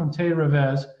 And one from Tay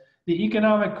Revez. The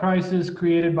economic crisis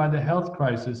created by the health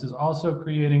crisis is also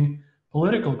creating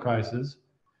political crisis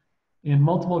in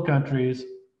multiple countries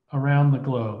around the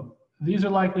globe. These are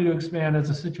likely to expand as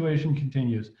the situation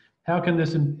continues. How can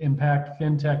this impact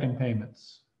fintech and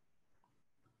payments?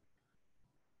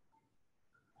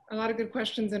 A lot of good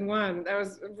questions in one. That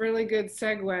was a really good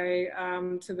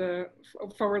segue to the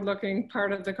forward-looking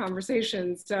part of the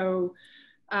conversation. So,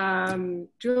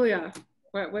 Julia,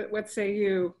 what say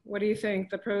you? What do you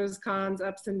think? The pros, cons,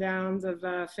 ups and downs of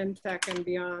fintech and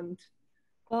beyond?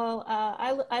 Well,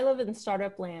 I live in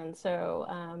startup land.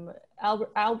 So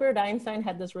Albert Einstein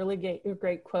had this really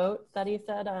great quote that he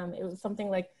said. It was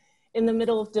something like, in the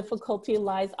middle of difficulty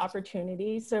lies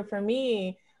opportunity. So for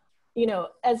me, you know,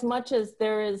 as much as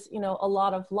there is, you know, a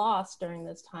lot of loss during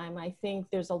this time, I think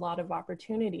there's a lot of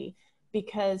opportunity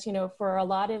because, you know, for a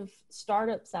lot of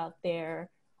startups out there,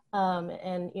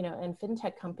 and, you know, and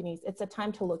fintech companies, it's a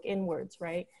time to look inwards,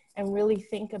 right? And really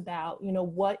think about, you know,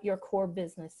 what your core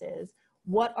business is,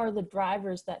 what are the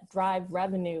drivers that drive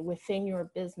revenue within your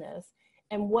business,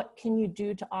 and what can you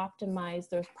do to optimize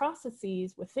those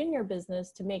processes within your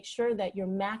business to make sure that you're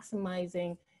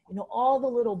maximizing, you know, all the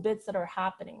little bits that are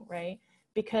happening, right?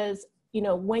 Because, you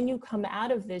know, when you come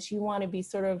out of this, you want to be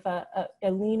sort of a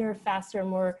leaner, faster,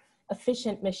 more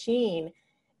efficient machine.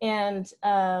 And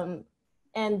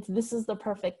this is the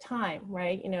perfect time,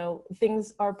 right? You know,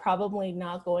 things are probably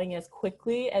not going as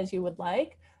quickly as you would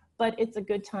like, but it's a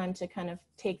good time to kind of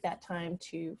take that time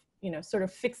to, you know, sort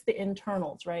of fix the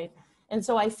internals, right? And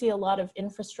so I see a lot of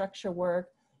infrastructure work,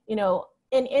 you know,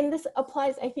 and this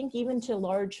applies, I think, even to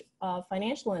large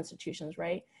financial institutions,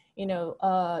 right? You know,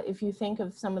 if you think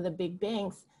of some of the big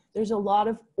banks, there's a lot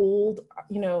of old,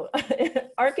 you know,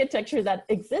 architecture that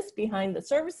exists behind the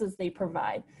services they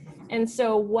provide. And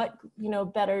so what, you know,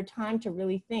 better time to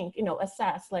really think, you know,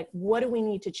 assess, like, what do we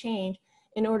need to change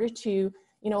in order to,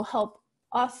 you know, help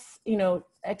us, you know,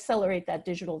 accelerate that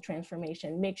digital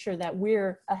transformation, make sure that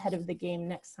we're ahead of the game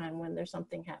next time when there's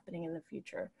something happening in the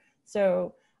future.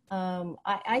 So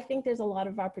I think there's a lot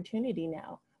of opportunity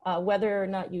now. Whether or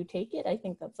not you take it, I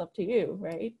think that's up to you,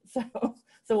 right? So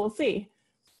we'll see.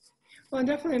 Well, and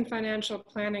definitely in financial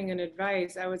planning and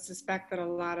advice, I would suspect that a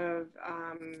lot of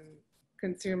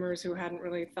consumers who hadn't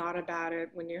really thought about it,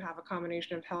 when you have a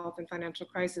combination of health and financial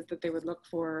crisis, that they would look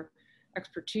for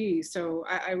expertise. So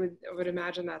I would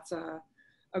imagine that's a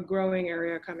growing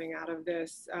area coming out of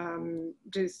this,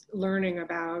 just learning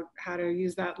about how to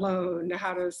use that loan,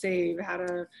 how to save, how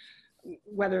to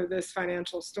weather this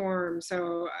financial storm.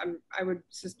 So I would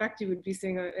suspect you would be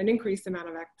seeing an increased amount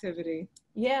of activity.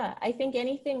 Yeah, I think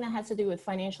anything that has to do with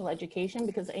financial education,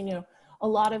 because, you know, a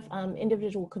lot of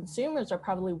individual consumers are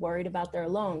probably worried about their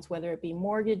loans, whether it be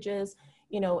mortgages,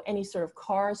 you know, any sort of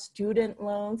car, student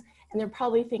loans, and they're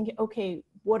probably thinking, okay,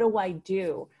 what do I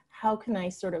do? How can I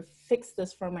sort of fix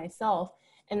this for myself?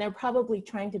 And they're probably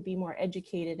trying to be more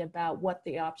educated about what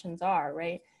the options are,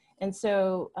 right? And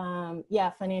so,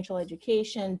 yeah, financial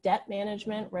education, debt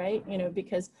management, right? You know,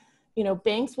 because, you know,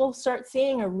 banks will start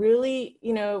seeing a really,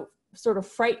 you know, sort of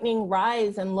frightening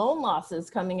rise in loan losses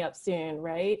coming up soon,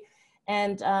 right?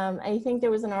 And I think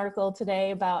there was an article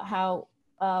today about how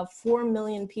 4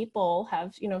 million people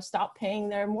have, you know, stopped paying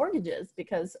their mortgages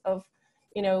because of,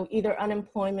 you know, either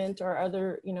unemployment or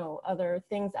other, you know, other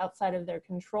things outside of their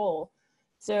control.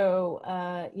 So,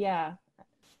 yeah,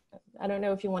 I don't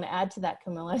know if you want to add to that,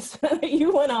 Cammila.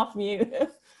 You went off mute.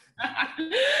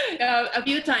 A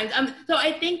few times. So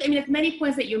I think, I mean, there's many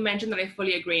points that you mentioned that I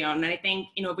fully agree on. And I think,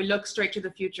 you know, we look straight to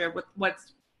the future with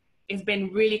what's has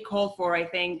been really called for, I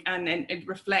think, and it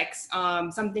reflects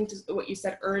something to what you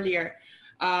said earlier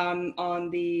on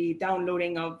the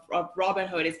downloading of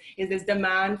Robinhood is this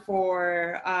demand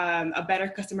for a better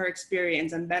customer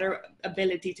experience and better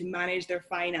ability to manage their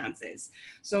finances.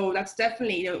 So that's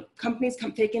definitely, you know, companies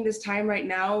taking this time right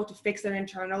now to fix their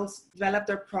internals, develop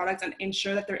their products, and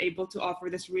ensure that they're able to offer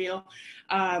this real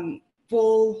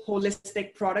full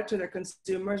holistic product to their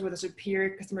consumers with a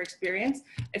superior customer experience,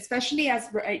 especially as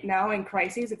right now in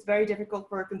crises, it's very difficult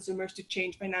for consumers to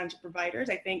change financial providers.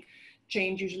 I think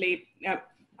change usually,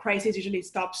 crisis usually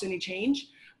stops any change,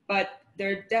 but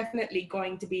there are definitely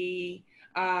going to be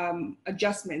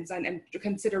adjustments and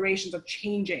considerations of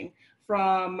changing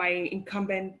from my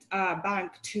incumbent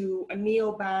bank to a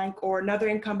neobank or another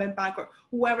incumbent bank, or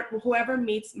whoever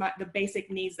meets the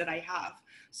basic needs that I have.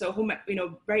 So, you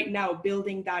know, right now,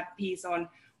 building that piece on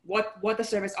what the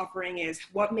service offering is,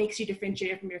 what makes you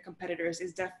differentiate from your competitors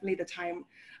is definitely the time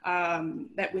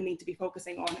that we need to be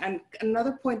focusing on. And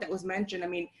another point that was mentioned, I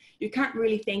mean, you can't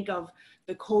really think of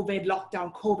the COVID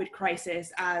lockdown, COVID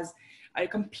crisis as a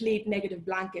complete negative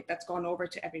blanket that's gone over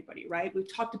to everybody, right?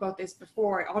 We've talked about this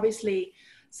before. Obviously,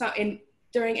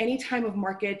 during any time of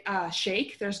market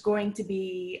shake, there's going to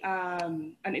be,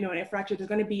 and you know, in a fracture, there's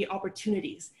going to be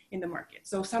opportunities in the market.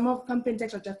 So some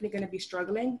fintechs are definitely going to be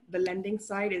struggling. The lending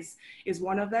side is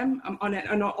one of them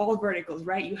on all verticals,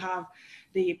 right? You have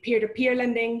the peer-to-peer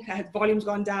lending, volume's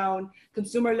gone down,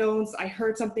 consumer loans. I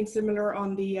heard something similar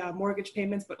on the mortgage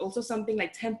payments, but also something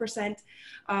like 10%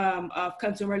 of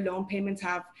consumer loan payments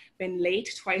have been late,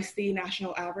 twice the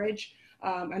national average.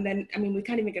 And then, I mean, we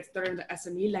can't even get started on the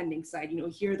SME lending side. You know,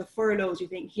 here are the furloughs, you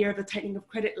think, here are the tightening of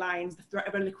credit lines, the threat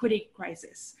of a liquidity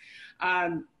crisis.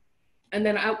 And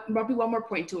then probably one more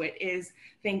point to it is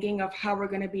thinking of how we're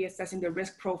going to be assessing the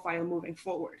risk profile moving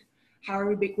forward. how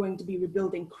are we going to be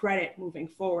rebuilding credit moving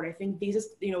forward? I think these is,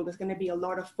 there's going to be a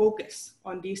lot of focus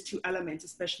on these two elements,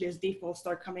 especially as defaults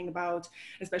start coming about,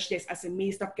 especially as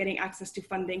SMEs start getting access to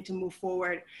funding to move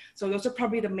forward. So those are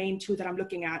probably the main two that I'm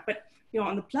looking at. But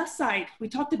on the plus side, we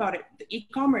talked about it, the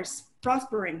e-commerce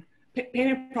prospering,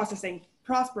 payment processing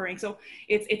prospering. So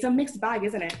it's a mixed bag,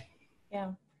 isn't it?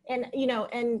 Yeah, and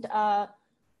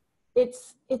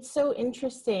it's so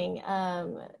interesting.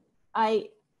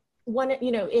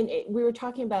 We were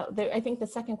talking about, I think the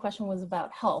second question was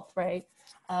about health, right?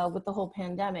 With the whole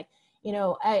pandemic.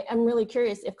 I'm really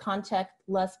curious if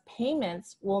contactless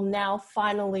payments will now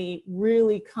finally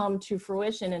really come to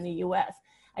fruition in the US.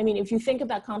 I mean, if you think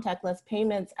about contactless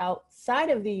payments outside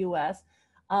of the US,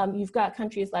 you've got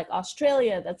countries like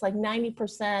Australia, that's like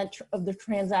 90% of the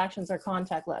transactions are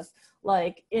contactless.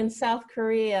 Like in South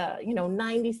Korea,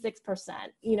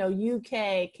 96%,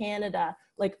 UK, Canada,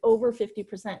 like over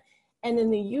 50%. And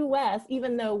in the US,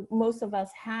 even though most of us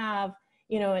have,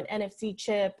 an NFC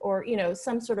chip or,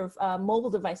 some sort of mobile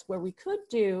device where we could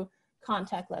do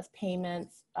contactless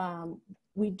payments,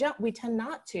 we tend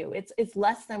not to. It's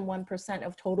less than 1%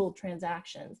 of total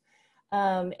transactions.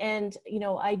 And,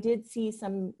 I did see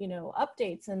some,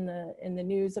 updates in the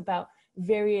news about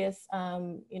various,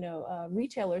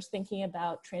 retailers thinking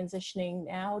about transitioning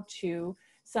now to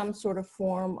some sort of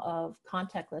form of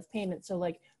contactless payment. So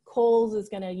like Kohl's is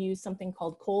going to use something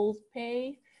called Kohl's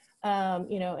Pay,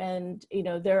 and,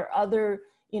 there are other,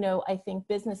 I think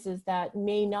businesses that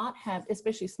may not have,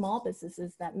 especially small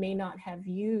businesses that may not have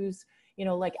used,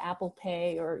 like Apple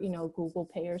Pay or, Google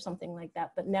Pay or something like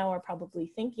that, but now are probably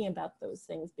thinking about those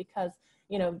things because,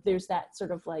 there's that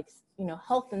sort of like,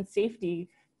 health and safety,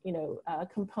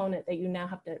 component that you now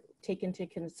have to take into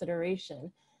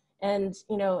consideration. And,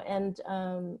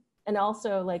 and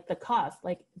also like the cost,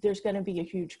 like there's going to be a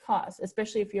huge cost,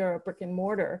 especially if you're a brick and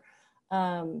mortar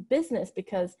business,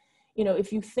 because,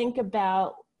 if you think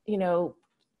about,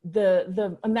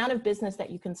 the amount of business that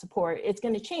you can support, it's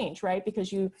going to change, right?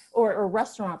 Because or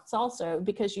restaurants also,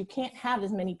 because you can't have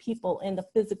as many people in the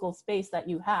physical space that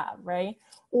you have, right?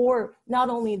 Or not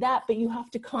only that, but you have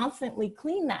to constantly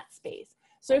clean that space.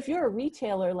 So if you're a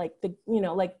retailer like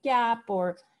like Gap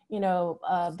or,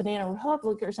 Banana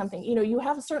Republic or something, you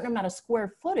have a certain amount of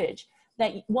square footage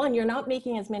that one, you're not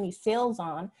making as many sales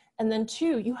on, and then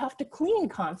two, you have to clean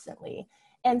constantly.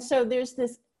 And so there's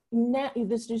this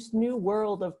new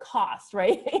world of cost,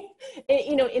 right?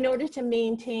 In order to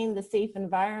maintain the safe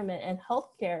environment and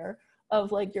healthcare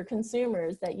of like your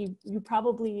consumers that you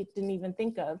probably didn't even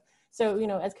think of. So,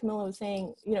 as Cammila was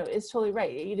saying, it's totally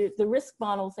right. The risk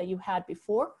models that you had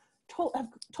before have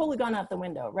totally gone out the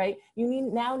window, right? You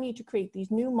now need to create these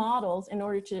new models in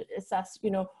order to assess,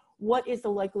 what is the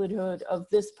likelihood of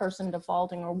this person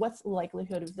defaulting, or what's the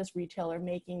likelihood of this retailer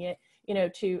making it,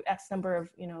 to X number of,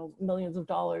 millions of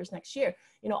dollars next year.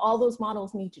 All those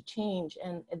models need to change,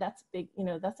 and that's big,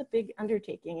 that's a big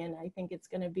undertaking, and I think it's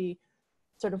going to be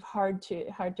sort of hard to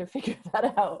figure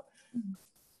that out.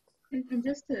 And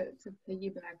just to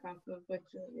piggyback off of what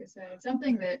Julia said,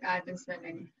 something that I've been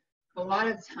spending a lot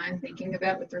of time thinking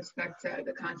about with respect to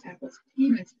the contactless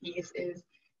payments piece is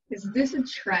this a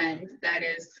trend that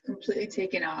is completely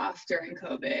taken off during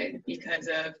COVID because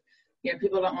of,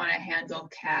 people don't want to handle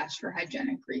cash for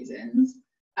hygienic reasons,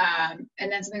 and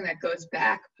then something that goes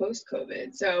back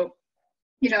post-COVID? So,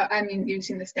 you've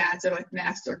seen the stats of like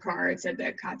MasterCard said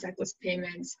that contactless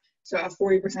payments saw a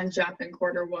 40% jump in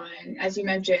Q1. As you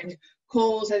mentioned,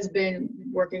 Kohl's has been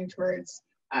working towards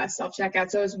self-checkout.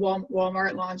 So as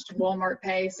Walmart launched Walmart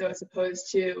Pay. So as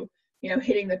opposed to,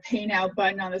 hitting the Pay Now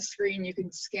button on the screen, you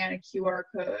can scan a QR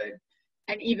code.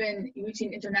 And even we've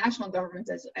seen international governments,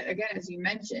 as you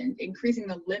mentioned, increasing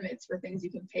the limits for things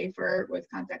you can pay for with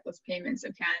contactless payments. So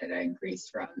Canada increased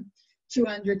from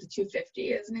 200 to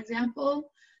 250 as an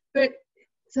example. But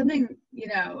something,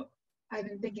 I've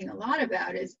been thinking a lot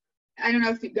about is, I don't know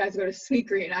if you guys go to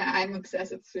Sweetgreen. I'm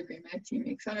obsessed with Sweetgreen. My team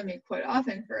makes fun of me quite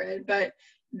often for it, but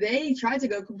they tried to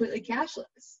go completely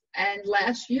cashless. And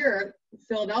last year,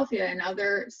 Philadelphia and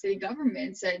other city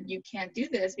governments said, you can't do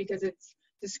this because it's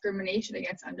discrimination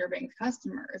against underbanked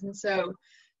customers. And so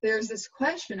there's this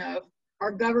question of,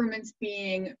 are governments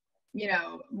being,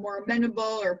 more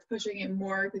amenable or pushing it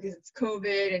more because it's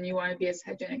COVID and you want to be as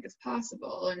hygienic as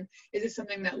possible? And is this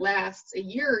something that lasts a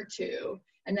year or two?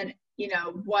 And then,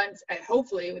 once,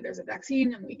 hopefully there's a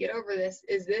vaccine and we get over this,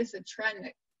 is this a trend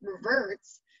that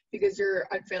reverts because you're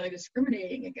unfairly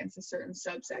discriminating against a certain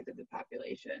subset of the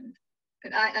population?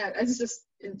 And it's just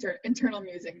internal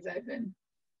musings I've been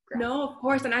No, of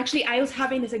course. And actually, I was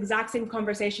having this exact same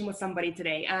conversation with somebody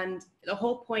today. And the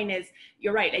whole point is,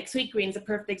 you're right, like Sweetgreen is a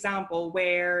perfect example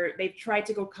where they've tried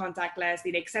to go contactless.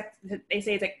 They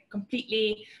say it's like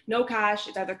completely no cash,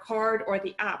 it's either card or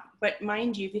the app. But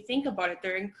mind you, if you think about it,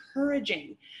 they're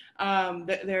encouraging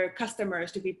their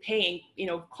customers to be paying,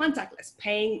 contactless,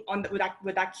 paying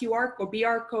with that QR code,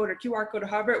 BR code or QR code, or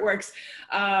however it works.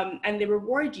 And they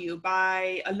reward you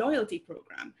by a loyalty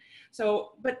program.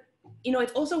 So, but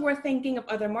it's also worth thinking of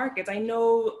other markets. I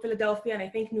know Philadelphia and I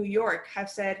think New York have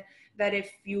said that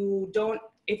if you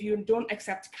don't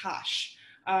accept cash,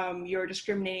 you're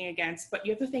discriminating against, but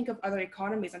you have to think of other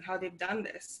economies and how they've done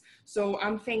this. So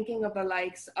I'm thinking of the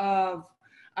likes of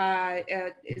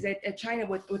China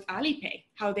with Alipay,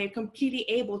 how they're completely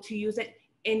able to use it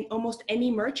in almost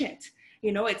any merchant.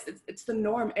 It's the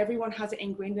norm. Everyone has it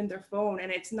ingrained in their phone,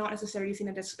 and it's not necessarily seen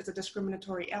as a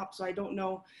discriminatory app. So I don't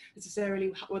know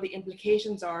necessarily what the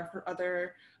implications are for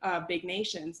other big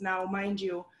nations. Now, mind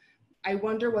you, I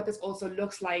wonder what this also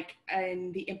looks like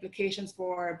and the implications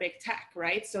for big tech,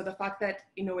 right? So the fact that,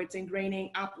 it's ingraining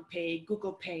Apple Pay,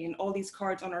 Google Pay, and all these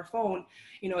cards on our phone,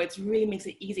 it really makes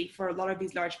it easy for a lot of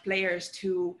these large players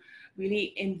to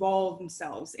really involve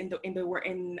themselves in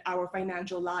our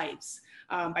financial lives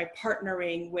by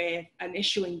partnering with an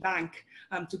issuing bank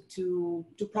to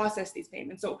process these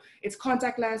payments. So it's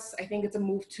contactless. I think it's a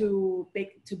move to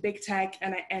big tech,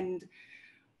 and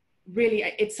really,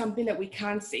 it's something that we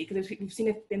can see because we've seen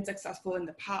it been successful in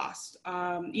the past.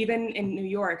 Even in New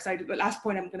York, the last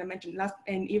point I'm going to mention,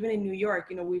 and even in New York,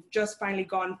 we've just finally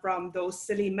gone from those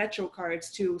silly Metro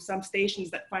cards to some stations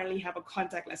that finally have a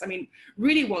contactless. I mean,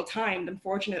 really well timed,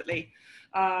 unfortunately.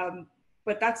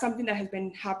 But that's something that has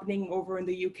been happening over in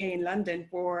the UK and London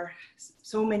for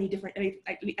so many different,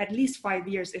 at least 5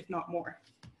 years, if not more.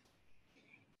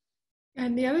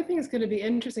 And the other thing that's going to be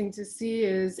interesting to see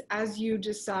is as you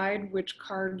decide which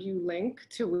card you link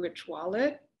to which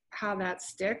wallet, how that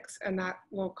sticks, and that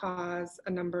will cause a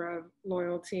number of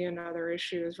loyalty and other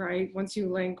issues, right? Once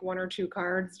you link 1 or 2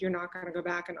 cards, you're not going to go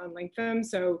back and unlink them.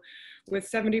 So with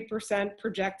 70%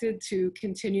 projected to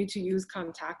continue to use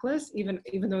contactless,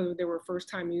 even though they were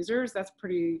first-time users, that's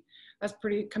pretty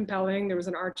compelling. There was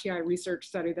an RTI research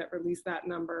study that released that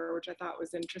number, which I thought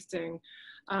was interesting.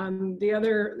 The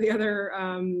other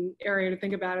area to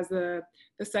think about is the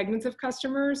segments of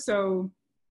customers. So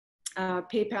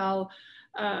PayPal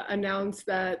announced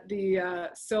that the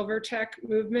silver tech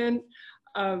movement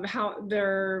of how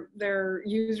their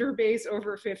user base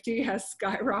over 50 has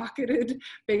skyrocketed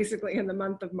basically in the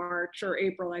month of March or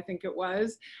April, I think it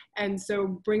was. And so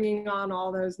bringing on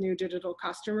all those new digital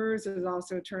customers has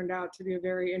also turned out to be a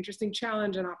very interesting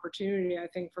challenge and opportunity, I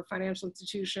think, for financial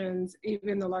institutions,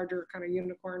 even the larger kind of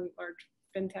unicorn, large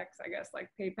fintechs, I guess, like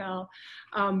PayPal.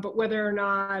 But whether or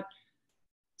not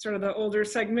sort of the older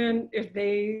segment, if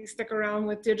they stick around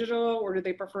with digital, or do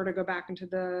they prefer to go back into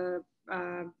the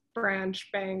branch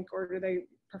bank, or do they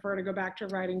prefer to go back to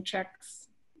writing checks?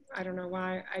 I don't know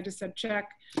why I just said check.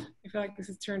 I feel like this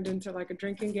has turned into like a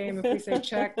drinking game. If we say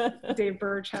check, Dave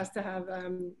Birch has to have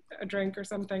a drink or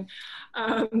something.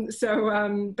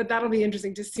 But that'll be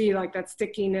interesting to see, like that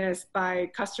stickiness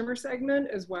by customer segment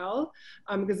as well,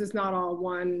 because it's not all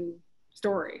one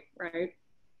story, right?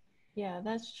 Yeah,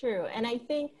 that's true. And I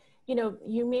think,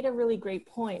 you made a really great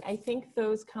point. I think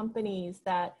those companies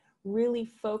that really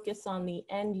focus on the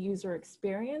end user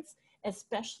experience,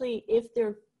 especially if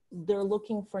they're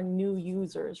looking for new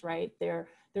users, right? They're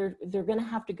going to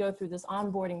have to go through this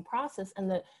onboarding process,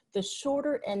 and the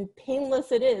shorter and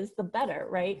painless it is, the better,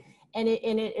 right? And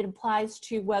it applies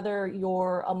to whether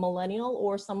you're a millennial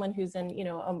or someone who's in,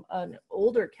 an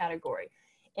older category.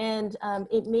 And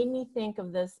it made me think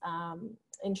of this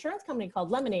insurance company called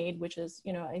Lemonade, which is,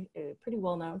 a pretty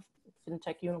well-known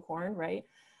fintech unicorn, right?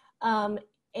 The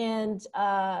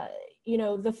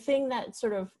thing that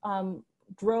sort of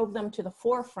drove them to the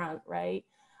forefront, right,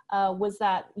 was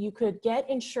that you could get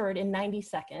insured in 90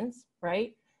 seconds,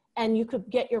 right? And you could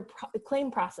get your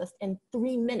claim processed in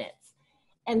 3 minutes.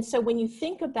 And so when you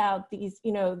think about these,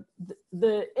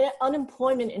 the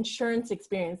unemployment insurance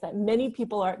experience that many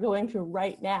people are going through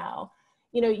right now,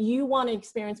 you want to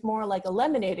experience more like a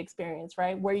Lemonade experience,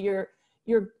 right? Where you're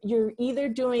either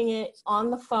doing it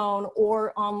on the phone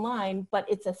or online, but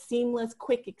it's a seamless,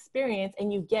 quick experience,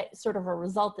 and you get sort of a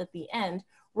result at the end,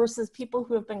 versus people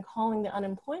who have been calling the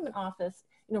unemployment office,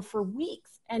 for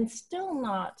weeks and still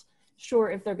not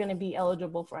sure if they're going to be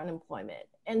eligible for unemployment.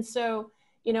 And so,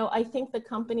 I think the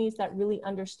companies that really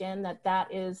understand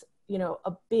that is,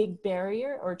 a big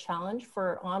barrier or challenge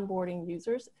for onboarding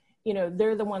users,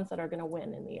 they're the ones that are going to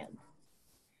win in the end.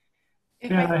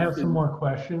 Yeah, I have some more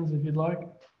questions if you'd like.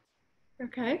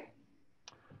 Okay.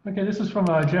 Okay, this is from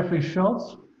Jeffrey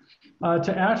Schultz.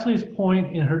 To Ashley's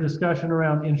point in her discussion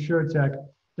around InsurTech,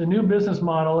 the new business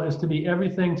model is to be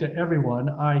everything to everyone,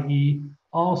 i.e.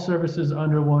 all services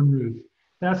under one roof.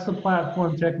 That's the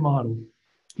platform tech model.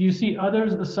 Do you see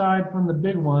others aside from the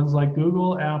big ones like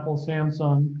Google, Apple,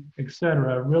 Samsung,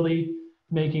 etc., really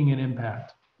making an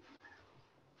impact?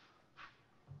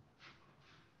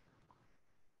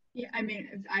 Yeah, I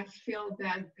mean, I feel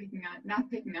bad not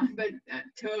picking on, but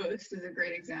Toast is a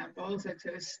great example. So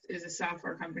Toast is a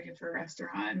software company for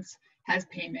restaurants, has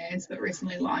payments, but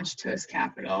recently launched Toast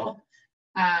Capital.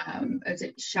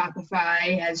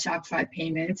 Shopify has Shopify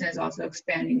payments and is also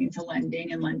expanding into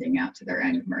lending and lending out to their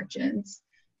end merchants.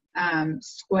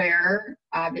 Square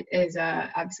is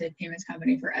obviously a payments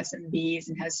company for SMBs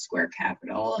and has Square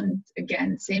Capital. And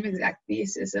again, same exact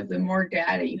thesis of the more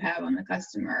data you have on the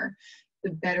customer, the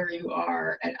better you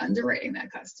are at underwriting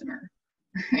that customer,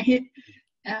 right?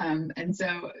 And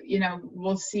so, you know,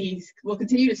 we'll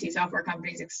continue to see software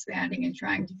companies expanding and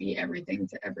trying to be everything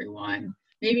to everyone.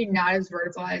 Maybe not as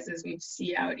verticalized as we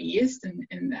see out east,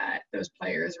 in that those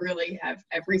players really have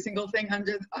every single thing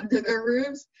under their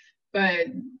roofs, but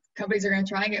companies are going to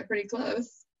try and get pretty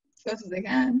close as they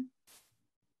can.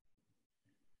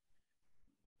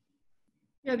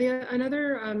 Yeah,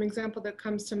 another example that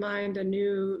comes to mind, a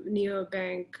new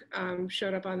neobank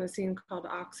showed up on the scene called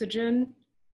Oxygen.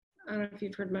 I don't know if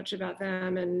you've heard much about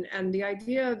them, and the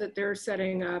idea that they're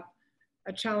setting up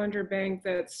a challenger bank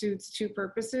that suits two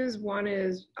purposes. One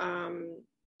is, you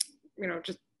know,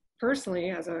 just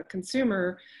personally as a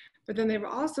consumer, but then they've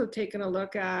also taken a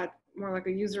look at more like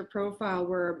a user profile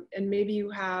where, and maybe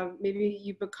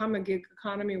you become a gig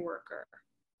economy worker.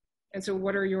 And so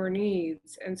what are your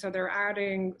needs? And so they're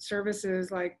adding services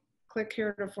like click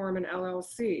here to form an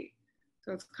LLC.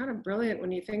 So it's kind of brilliant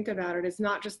when you think about it. It's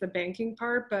not just the banking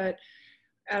part, but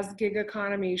as gig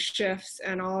economy shifts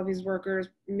and all of these workers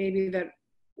maybe that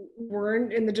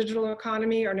weren't in the digital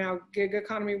economy are now gig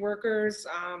economy workers,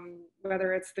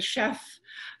 whether it's the chef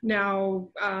now,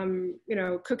 you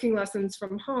know, cooking lessons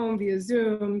from home via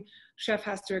Zoom, chef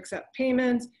has to accept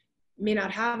payments, may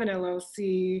not have an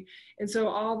LLC. And so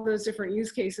all those different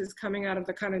use cases coming out of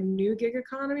the kind of new gig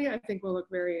economy, I think will look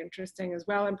very interesting as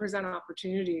well and present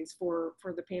opportunities for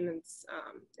the payments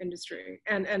industry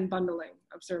and bundling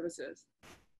of services.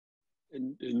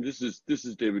 And this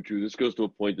is David Drew. This goes to a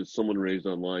point that someone raised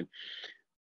online.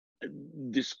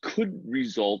 This could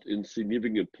result in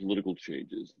significant political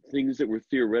changes. Things that were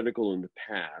theoretical in the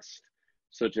past,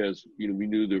 such as, you know, we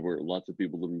knew there were lots of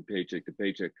people living paycheck to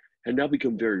paycheck, had now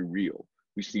become very real.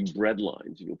 We see bread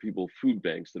lines, you know, people, food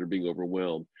banks that are being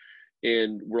overwhelmed.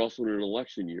 And we're also in an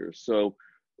election year. So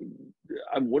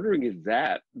I'm wondering if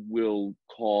that will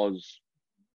cause,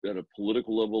 at a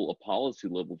political level, a policy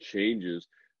level, changes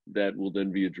that will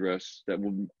then be addressed, that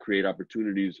will create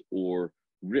opportunities or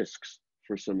risks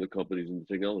for some of the companies in the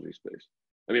technology space.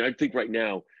 I mean, I think right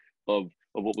now of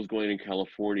what was going on in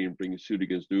California and bringing suit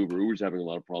against Uber. Uber's having a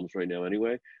lot of problems right now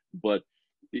anyway, but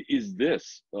is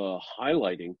this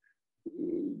highlighting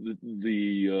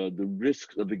the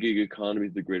risks of the gig economy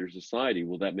to the greater society?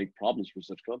 Will that make problems for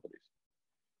such companies?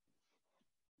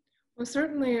 Well,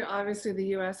 certainly, obviously,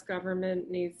 the US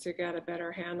government needs to get a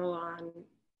better handle on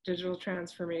digital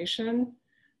transformation.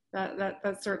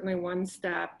 That's certainly one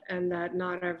step, and that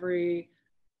not every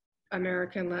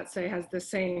American, let's say, has the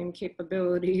same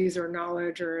capabilities or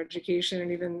knowledge or education,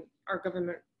 and even our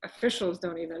government officials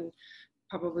don't even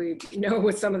probably know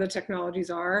what some of the technologies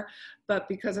are. But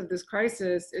because of this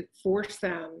crisis, it forced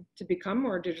them to become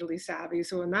more digitally savvy.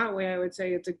 So in that way, I would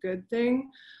say it's a good thing.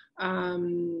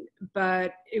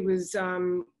 But it was,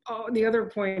 the other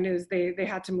point is they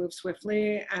had to move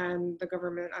swiftly, and the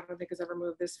government, I don't think has ever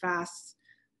moved this fast,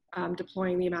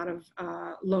 deploying the amount of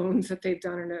loans that they've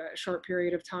done in a short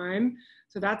period of time.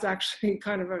 So that's actually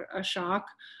kind of a shock.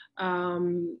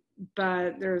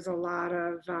 But there's a lot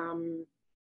of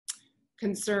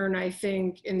concern, I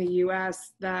think, in the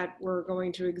US that we're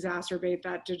going to exacerbate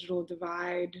that digital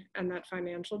divide and that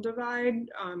financial divide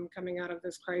coming out of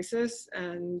this crisis.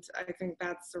 And I think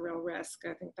that's a real risk.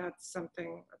 I think that's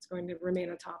something that's going to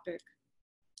remain a topic.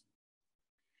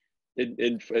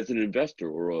 And as an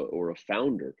investor or a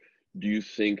founder, do you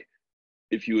think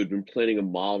if you had been planning a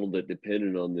model that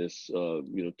depended on this,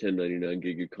 1099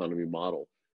 gig economy model,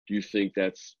 do you think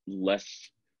that's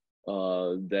less,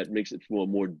 that makes it a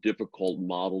more difficult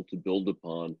model to build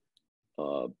upon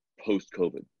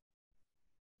post-COVID?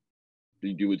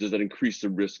 Does that increase the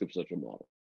risk of such a model?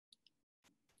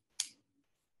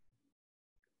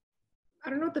 I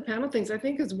don't know what the panel thinks. I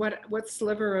think is what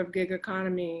sliver of gig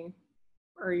economy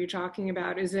are you talking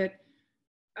about? Is it,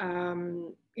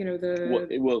 you know,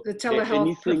 the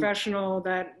telehealth professional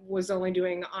that was only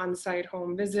doing on-site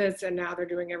home visits and now they're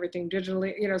doing everything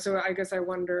digitally? You know, so I guess I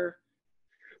wonder.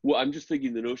 Well, I'm just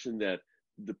thinking the notion that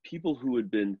the people who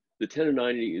had been the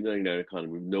 1099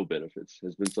 economy with no benefits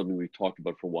has been something we've talked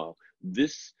about for a while.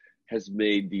 This has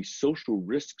made the social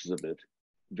risks of it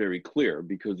very clear,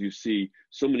 because you see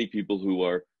so many people who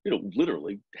are, you know,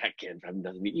 literally can't have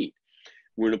nothing to eat.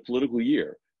 We're in a political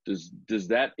year. Does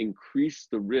that increase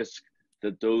the risk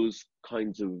that those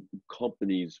kinds of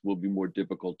companies will be more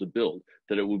difficult to build,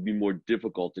 that it will be more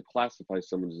difficult to classify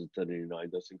someone as a 1099,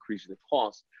 thus increasing the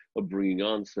cost of bringing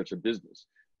on such a business?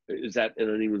 Is that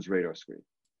on anyone's radar screen?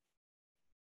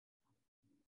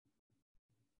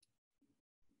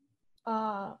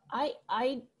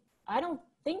 I don't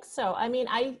think so. I mean,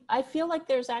 I feel like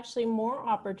there's actually more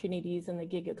opportunities in the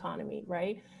gig economy,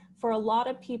 right? For a lot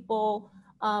of people,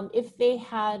 if they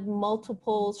had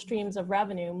multiple streams of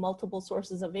revenue, multiple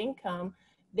sources of income,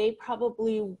 they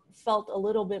probably felt a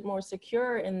little bit more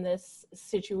secure in this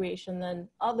situation than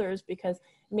others, because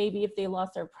maybe if they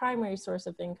lost their primary source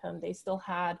of income, they still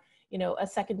had, you know, a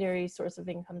secondary source of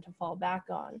income to fall back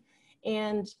on.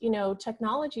 And, you know,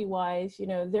 technology wise, you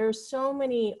know, there's so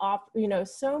many,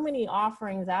 so many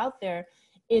offerings out there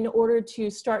in order to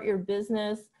start your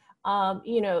business.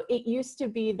 You know, it used to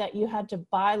be that you had to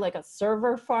buy like a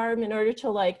server farm in order to,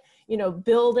 like, you know,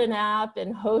 build an app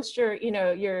and host your, you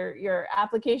know, your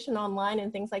application online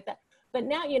and things like that. But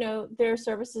now, you know, there are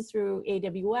services through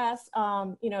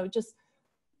AWS, you know, just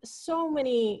so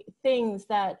many things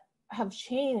that have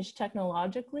changed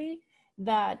technologically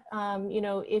that, you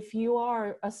know, if you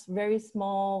are a very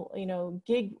small, you know,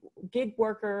 gig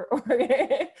worker or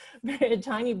a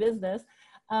tiny business,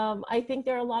 I think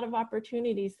there are a lot of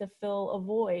opportunities to fill a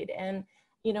void. And,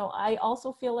 you know, I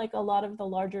also feel like a lot of the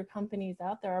larger companies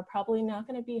out there are probably not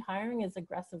going to be hiring as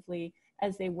aggressively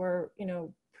as they were, you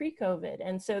know, pre-COVID.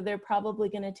 And so they're probably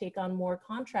going to take on more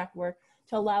contract work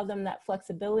to allow them that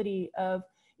flexibility of,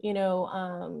 you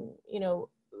know,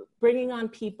 bringing on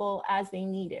people as they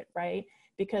need it, right?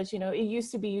 Because, you know, it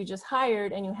used to be you just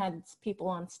hired and you had people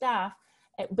on staff,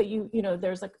 but you know,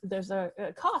 there's a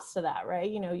cost to that, right?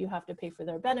 You know, you have to pay for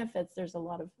their benefits. There's a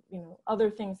lot of, you know,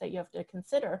 other things that you have to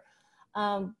consider.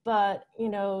 But, you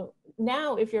know,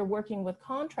 now if you're working with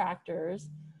contractors,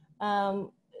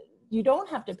 you don't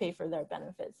have to pay for their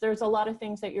benefits. There's a lot of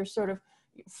things that you're sort of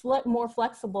more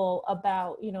flexible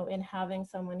about, you know, in having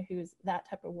someone who's that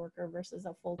type of worker versus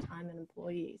a full-time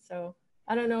employee. So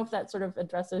I don't know if that sort of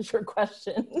addresses your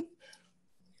question.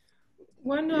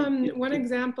 One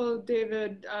example,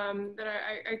 David, that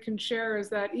I can share is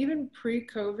that even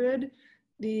pre-COVID,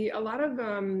 a lot of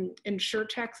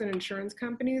insurtechs and insurance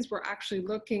companies were actually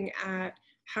looking at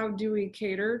how do we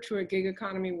cater to a gig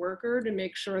economy worker to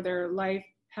make sure their life,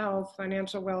 health,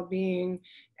 financial well-being,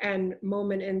 and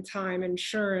moment in time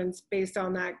insurance based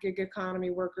on that gig economy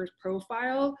worker's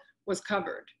profile was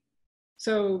covered.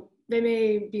 So they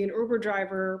may be an Uber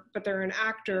driver, but they're an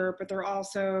actor, but they're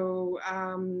also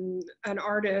an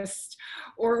artist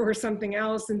or something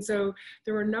else. And so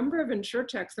there were a number of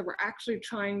insurtechs that were actually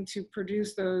trying to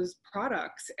produce those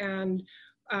products. And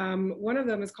one of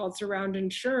them is called Surround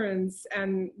Insurance.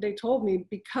 And they told me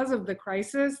because of the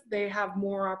crisis, they have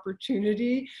more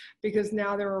opportunity because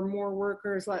now there are more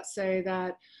workers, let's say,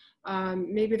 that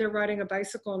maybe they're riding a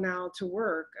bicycle now to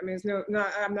work. I mean,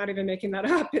 I'm not even making that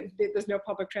up. There's no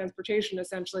public transportation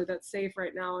essentially that's safe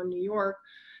right now in New York,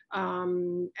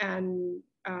 or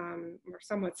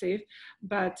somewhat safe.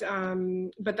 But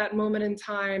that moment in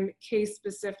time, case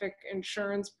specific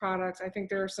insurance products, I think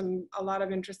there are a lot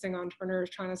of interesting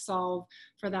entrepreneurs trying to solve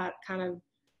for that kind of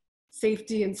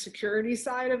safety and security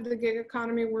side of the gig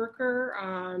economy worker.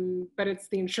 But it's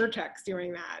the insurtechs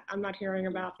doing that. I'm not hearing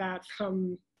about that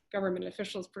from government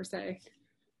officials per se.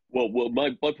 Well,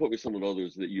 my point with some of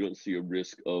others that you don't see a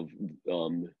risk of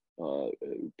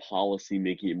policy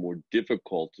making it more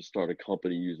difficult to start a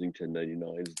company using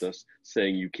 1099s, thus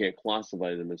saying you can't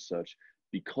classify them as such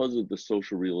because of the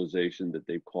social realization that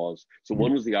they've caused. So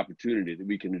one was the opportunity that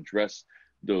we can address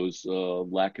those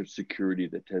lack of security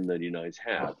that 1099s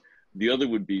have. The other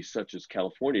would be such as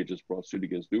California just brought suit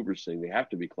against Uber saying they have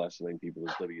to be classifying people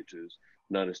as W-2s,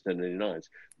 not as 1099s.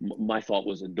 My thought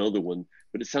was another one,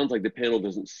 but it sounds like the panel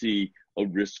doesn't see a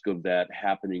risk of that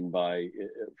happening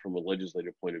from a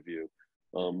legislative point of view,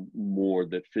 more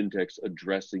that fintech's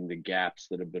addressing the gaps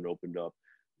that have been opened up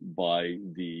by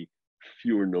the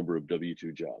fewer number of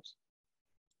W-2 jobs.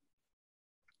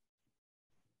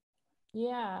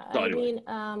 Yeah, So anyway.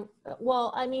 I mean,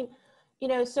 well, I mean,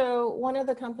 So one of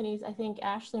the companies I think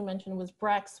Ashley mentioned was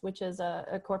Brex, which is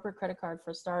a corporate credit card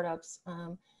for startups.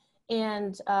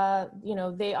 And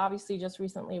they obviously just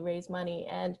recently raised money.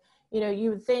 And,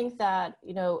 you would think that,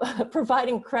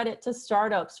 providing credit to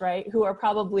startups, right, who are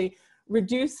probably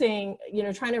reducing,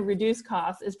 trying to reduce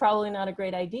costs is probably not a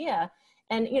great idea.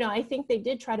 And, I think they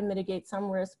did try to mitigate some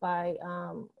risk by,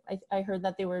 I heard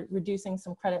that they were reducing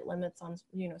some credit limits on,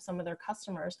 some of their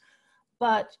customers.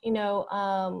 But,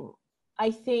 I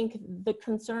think the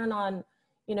concern on,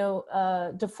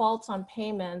 defaults on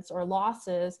payments or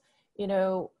losses,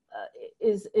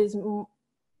 is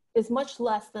much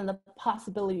less than the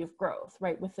possibility of growth,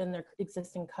 right, within their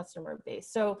existing customer base.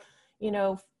 So,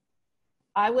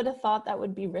 I would have thought that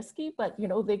would be risky, but,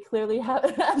 they clearly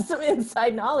have some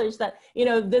inside knowledge that,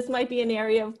 this might be an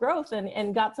area of growth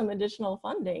and got some additional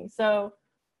funding. So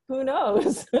who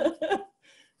knows?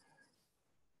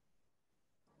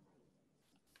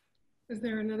 Is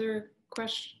there another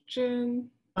question?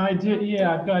 I did,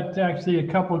 yeah. I've got actually a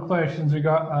couple of questions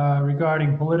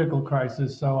regarding political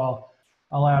crisis, so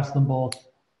I'll ask them both.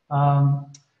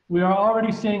 We are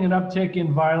already seeing an uptick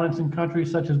in violence in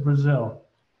countries such as Brazil.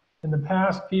 In the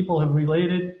past, people have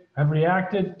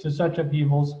reacted to such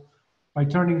upheavals by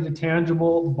turning to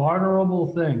tangible,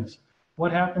 barterable things.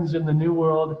 What happens in the new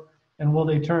world, and will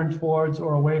they turn towards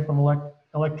or away from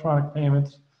electronic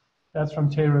payments? That's from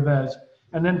Tay Revez.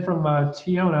 And then from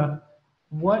Tiona,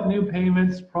 what new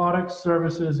payments, products,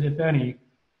 services, if any,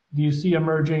 do you see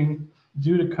emerging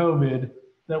due to COVID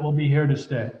that will be here to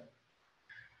stay?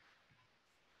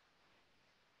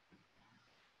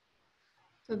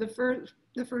 So the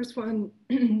first one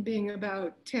being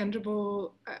about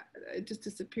tangible, it just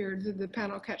disappeared. Did the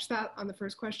panel catch that on the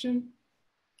first question?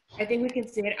 I think we can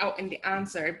see it out in the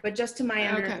answer, but just to my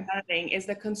understanding, is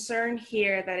the concern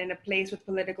here that in a place with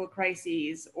political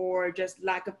crises or just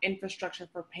lack of infrastructure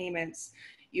for payments,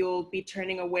 you'll be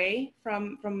turning away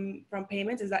from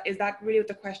payments? Is that really what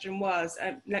the question was?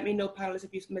 Let me know, panelists,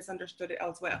 if you misunderstood it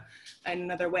elsewhere in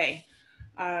another way.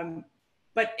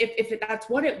 But if that's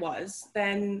what it was,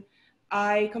 then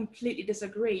I completely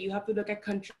disagree. You have to look at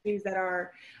countries that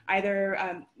are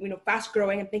either fast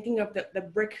growing, and thinking of the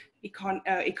BRIC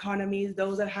economies,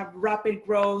 those that have rapid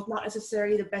growth, not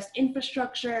necessarily the best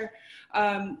infrastructure.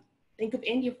 Think of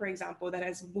India, for example, that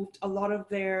has moved a lot of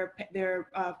their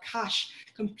cash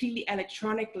completely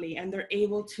electronically, and they're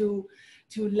able to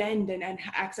lend and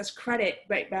access credit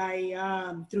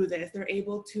through this. They're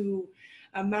able to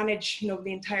manage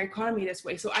the entire economy this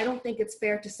way. So I don't think it's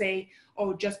fair to say,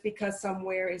 oh, just because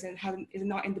somewhere is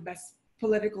not in the best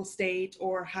political state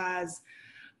or has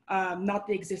not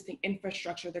the existing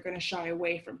infrastructure, they're going to shy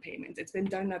away from payments. It's been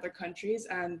done in other countries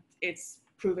and it's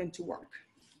proven to work.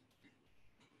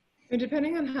 And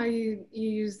depending on how you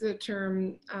use the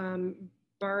term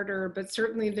barter, but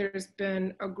certainly there's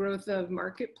been a growth of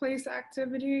marketplace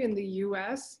activity in the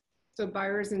US. So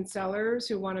buyers and sellers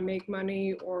who want to make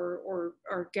money or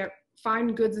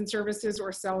find goods and services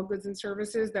or sell goods and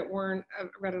services that weren't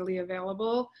readily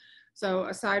available. So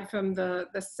aside from the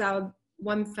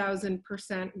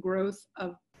 1,000% growth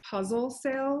of puzzle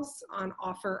sales on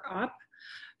OfferUp,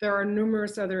 there are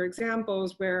numerous other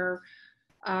examples where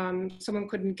someone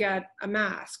couldn't get a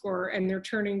mask and they're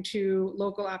turning to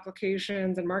local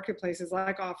applications and marketplaces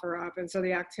like OfferUp. And so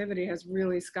the activity has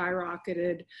really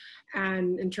skyrocketed.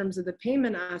 And in terms of the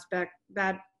payment aspect,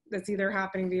 that's either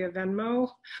happening via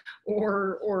Venmo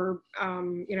or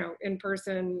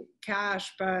in-person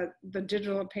cash, but the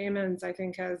digital payments, I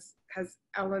think, has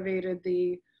elevated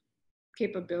the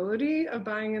capability of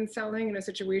buying and selling in a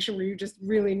situation where you just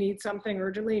really need something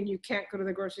urgently and you can't go to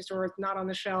the grocery store, it's not on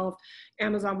the shelf,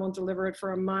 Amazon won't deliver it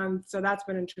for a month. So that's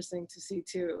been interesting to see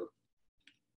too.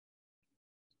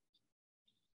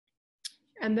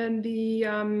 And then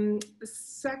the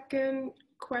second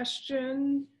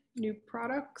question, new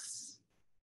products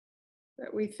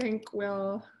that we think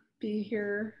will be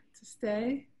here to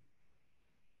stay.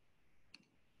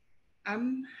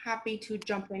 I'm happy to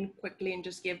jump in quickly and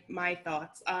just give my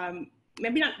thoughts.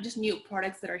 Maybe not just new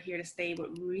products that are here to stay,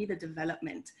 but really the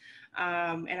development.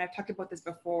 And I've talked about this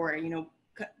before,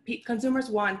 consumers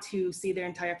want to see their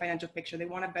entire financial picture. They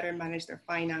want to better manage their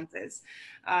finances.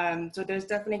 So there's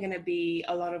definitely going to be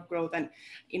a lot of growth. And,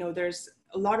 there's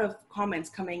a lot of comments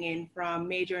coming in from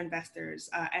major investors,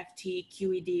 FT,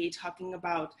 QED, talking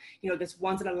about, this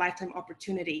once in a lifetime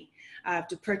opportunity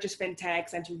to purchase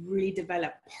fintechs and to really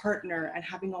develop, partner, and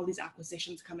having all these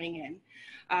acquisitions coming in.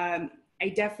 I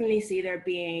definitely see there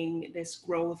being this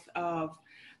growth of,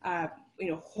 what do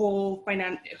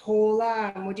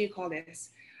you call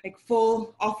this? like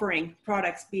full offering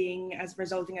products being as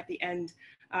resulting at the end,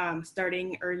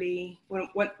 starting early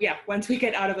once we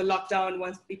get out of the lockdown,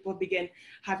 once people begin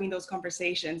having those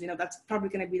conversations, that's probably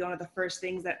going to be one of the first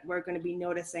things that we're going to be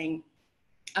noticing.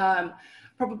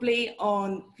 Probably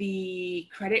on the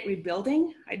credit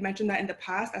rebuilding, I'd mentioned that in the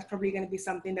past, that's probably going to be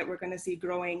something that we're going to see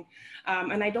growing.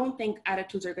 And I don't think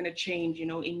attitudes are going to change, in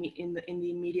the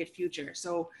immediate future.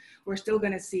 So we're still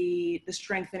going to see the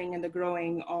strengthening and the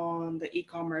growing on the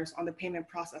e-commerce, on the payment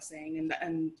processing,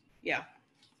 and yeah.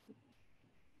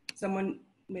 Someone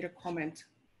made a comment.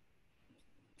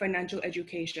 Financial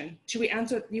education. Should we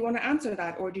answer? Do you want to answer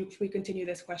that, or should we continue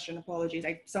this question? Apologies.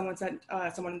 Someone said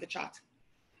someone in the chat.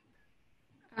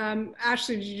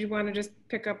 Ashley, did you want to just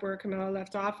pick up where Cammila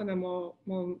left off, and then we'll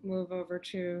move over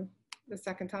to the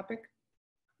second topic?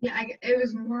 Yeah, it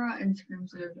was more in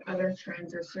terms of other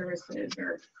trends or services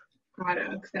or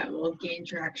products that will gain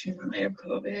traction in light of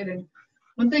COVID. And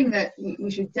one thing that we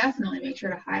should definitely make sure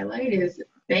to highlight is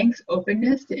banks'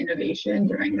 openness to innovation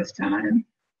during this time,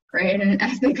 right? And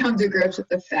as they come to grips with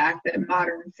the fact that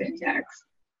modern fintechs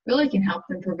really can help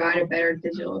them provide a better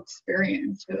digital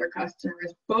experience for their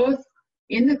customers, both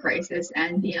in the crisis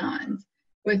and beyond.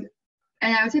 And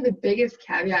I would say the biggest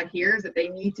caveat here is that they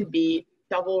need to be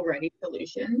double-ready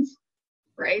solutions,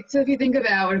 right? So if you think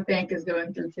about what a bank is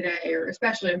going through today, or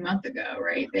especially a month ago,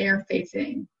 right, they are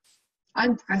facing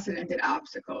unprecedented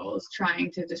obstacles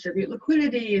trying to distribute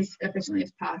liquidity as efficiently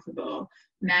as possible,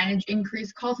 manage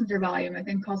increased call center volume. I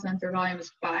think call center volume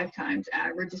is 5 times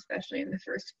average, especially in the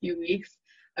first few weeks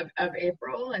of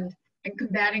April, and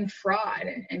combating fraud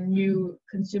and new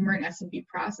consumer and SMB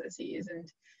processes.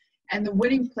 And the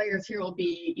winning players here will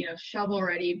be,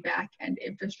 shovel-ready back-end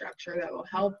infrastructure that will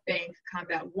help banks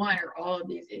combat one or all of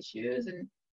these issues. And,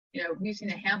 we've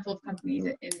seen a handful of companies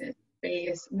in this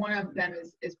space. One of them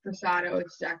is Persado, which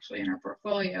is actually in our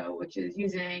portfolio, which is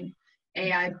using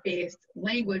AI-based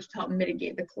language to help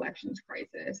mitigate the collections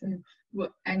crisis. And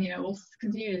we'll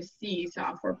continue to see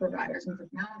software providers and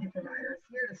technology providers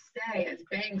here to stay as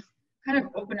banks kind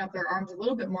of open up their arms a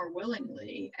little bit more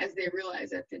willingly as they realize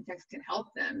that fintechs can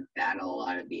help them battle a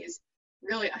lot of these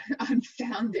really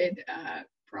unfounded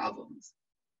problems.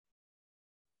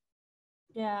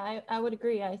 Yeah, I would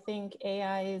agree. I think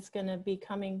AI is going to be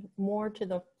coming more to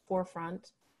the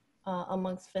forefront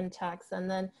amongst fintechs. And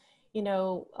then,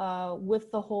 with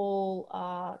the whole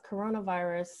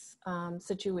coronavirus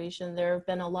situation, there have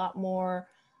been a lot more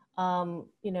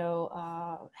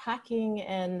hacking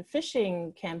and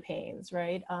phishing campaigns,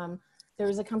 right? There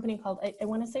was a company called, I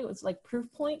want to say it was like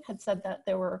Proofpoint, had said that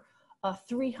there were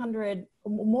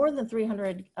more than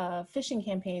 300 phishing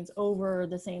campaigns over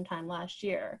the same time last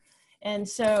year. And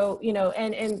so,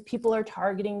 and people are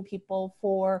targeting people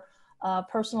for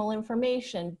personal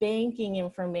information, banking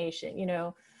information,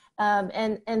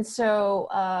 and so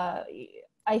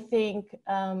I think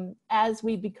as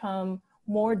we become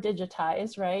more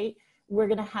digitized, right, we're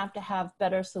going to have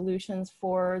better solutions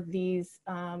for these,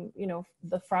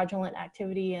 the fraudulent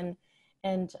activity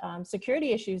and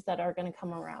security issues that are going to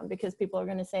come around, because people are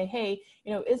going to say, hey,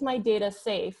 is my data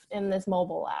safe in this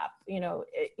mobile app?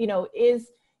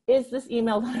 Is this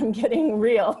email that I'm getting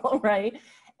real, right?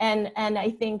 And I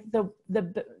think the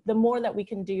more that we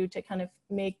can do to kind of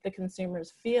make the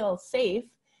consumers feel safe,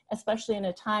 especially in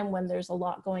a time when there's a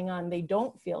lot going on, they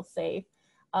don't feel safe,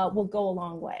 will go a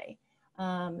long way.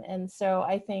 And so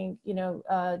I think,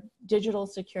 digital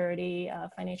security,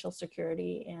 financial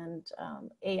security, and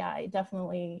AI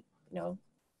definitely,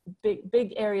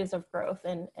 big areas of growth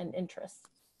and interest.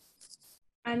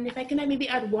 And if I can maybe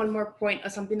add one more point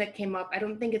of something that came up, I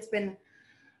don't think it's been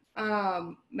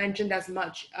mentioned as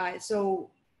much.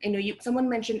 Someone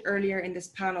mentioned earlier in this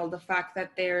panel the fact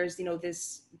that there's,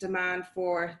 this demand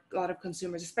for a lot of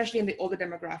consumers, especially in the older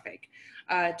demographic,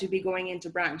 to be going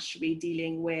into branch, to be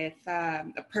dealing with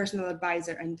a personal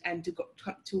advisor and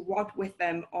to work with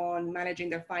them on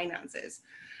managing their finances.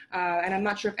 And I'm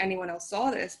not sure if anyone else saw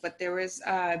this, but there was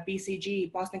a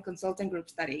BCG, Boston Consulting Group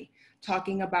study,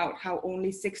 talking about how only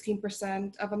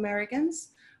 16% of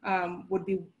Americans would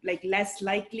be less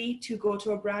likely to go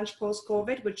to a branch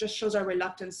post-COVID, which just shows our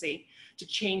reluctancy to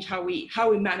change how we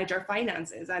manage our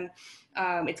finances. And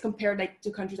it's compared to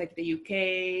countries like the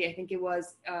UK, I think it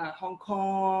was Hong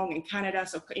Kong and Canada.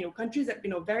 So, countries that,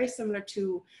 very similar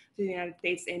to the United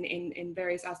States in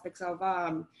various aspects of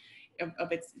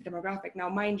its demographic. Now,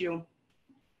 mind you,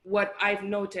 what I've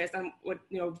noticed, and what,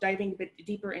 diving a bit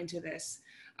deeper into this,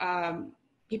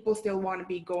 people still want to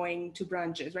be going to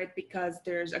branches, right? Because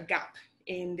there's a gap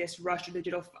in this rush to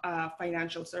digital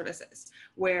financial services,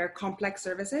 where complex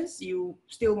services, you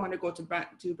still want to go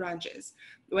to branches.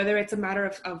 Whether it's a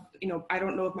matter of, I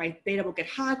don't know if my data will get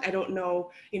hacked. I don't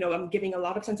know, I'm giving a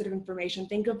lot of sensitive information.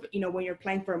 Think of, when you're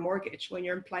applying for a mortgage, when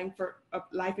you're applying for a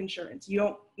life insurance, you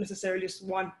don't necessarily just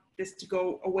want this to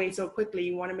go away so quickly.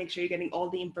 You want to make sure you're getting all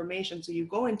the information. So you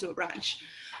go into a branch.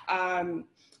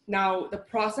 Now, the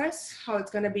process, how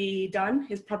it's going to be done,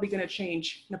 is probably going to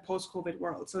change in a post-COVID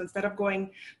world. So instead of going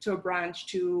to a branch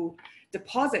to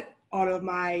deposit all of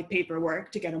my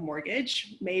paperwork to get a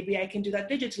mortgage, maybe I can do that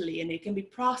digitally, and it can be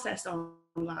processed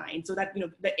online. So that,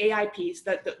 the AI piece,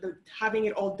 the having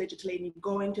it all digitally and you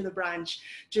going to the branch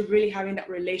to really having that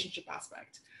relationship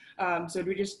aspect. So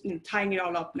we're just tying it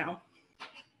all up now.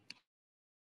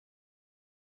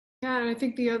 Yeah, and I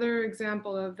think the other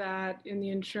example of that in the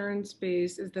insurance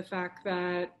space is the fact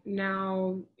that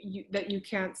now that you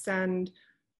can't send,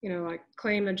 like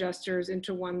claim adjusters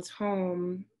into one's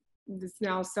home. It's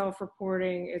now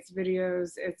self-reporting, it's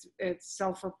videos, it's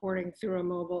self-reporting through a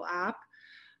mobile app.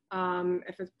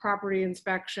 If it's property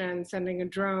inspection, sending a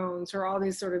drone, so all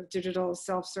these sort of digital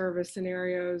self-service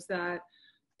scenarios that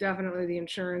definitely the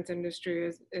insurance industry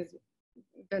is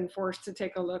been forced to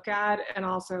take a look at, and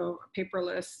also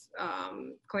paperless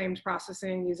claims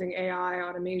processing using AI,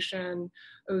 automation,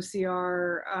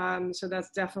 OCR. So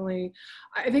that's definitely,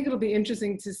 I think it'll be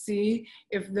interesting to see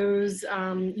if those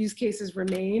use cases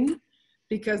remain,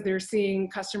 because they're seeing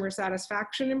customer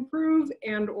satisfaction improve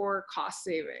and or cost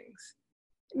savings,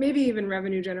 maybe even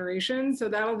revenue generation. So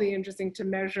that'll be interesting to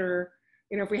measure,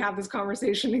 if we have this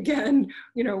conversation again,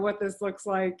 what this looks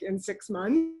like in 6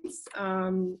 months,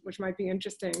 which might be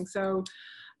interesting. So,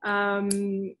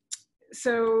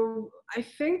 so I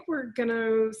think we're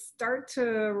gonna start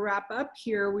to wrap up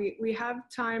here. We have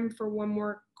time for one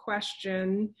more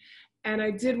question. And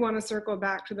I did want to circle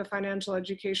back to the financial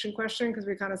education question, because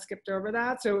we kind of skipped over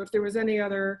that. So if there was any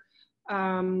other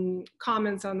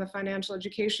comments on the financial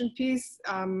education piece,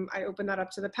 I open that up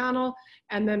to the panel,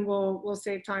 and then we'll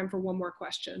save time for one more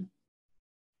question.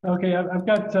 Okay, I've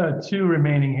got 2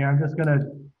 remaining here. I'm just going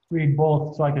to read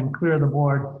both so I can clear the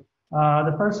board.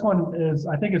 The first one is,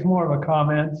 I think it's more of a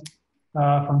comment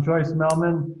from Joyce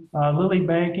Melman. Lily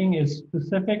Banking is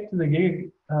specific to the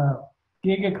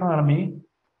gig economy,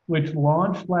 which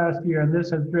launched last year, and this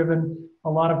has driven a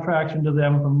lot of traction to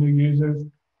them from new users.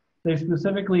 They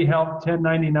specifically help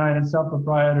 1099 and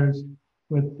self-proprietors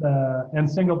with and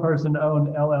single-person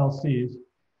owned LLCs.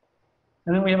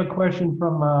 And then we have a question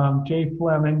from Jay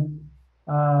Fleming.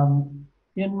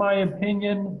 In my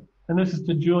opinion, and this is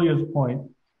to Julia's point,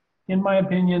 in my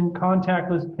opinion,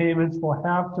 contactless payments will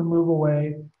have to move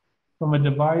away from a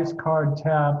device card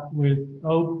tap with,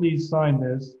 "Oh, please sign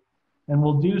this," and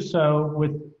will do so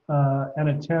with an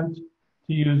attempt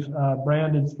to use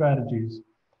branded strategies.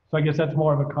 So I guess that's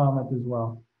more of a comment as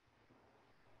well.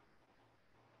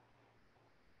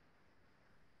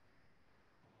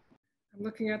 I'm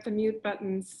looking at the mute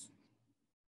buttons.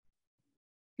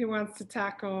 Who wants to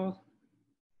tackle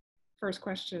first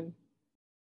question?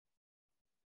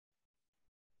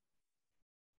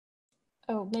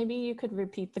 Oh, maybe you could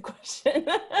repeat the question.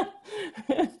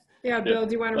 Yeah, Bill,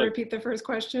 do you want to repeat the first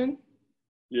question?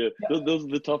 Yeah, those are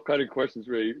the tough kind of questions,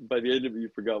 Ray. By the end of it, you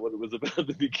forgot what it was about at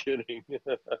the beginning.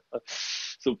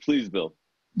 So please, Bill.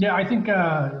 Yeah, I think,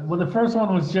 well, the first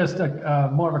one was just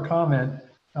more of a comment,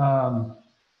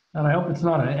 and I hope it's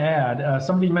not an ad.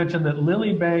 Somebody mentioned that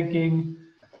Lily Banking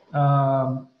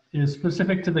is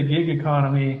specific to the gig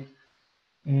economy,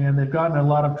 and they've gotten a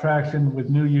lot of traction with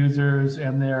new users,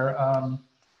 and they're,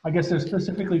 I guess they're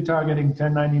specifically targeting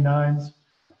 1099s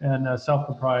and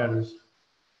self-proprietors.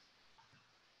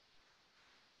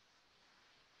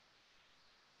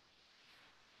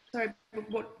 Sorry,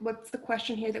 what's the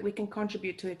question here that we can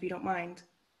contribute to, if you don't mind?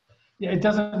 Yeah, it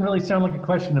doesn't really sound like a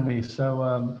question to me.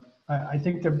 So I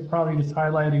think they're probably just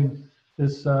highlighting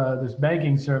this this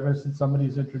banking service that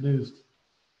somebody's introduced.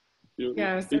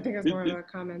 Yeah, I think it's more of a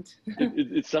comment.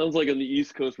 It sounds like on the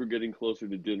East Coast we're getting closer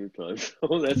to dinner time.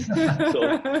 So that's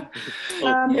yeah,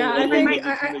 I think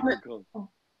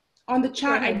on the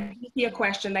chat I see a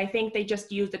question. I think they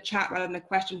just used the chat rather than the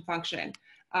question function.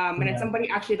 And it's somebody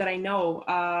actually that I know.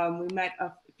 We met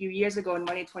a few years ago in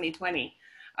Money 2020.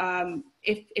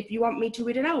 If you want me to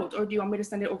read it out, or do you want me to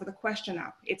send it over the question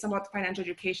app? It's about financial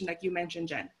education, like you mentioned,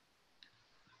 Jen.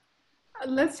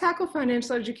 Let's tackle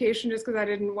financial education, just because I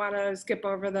didn't want to skip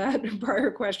over that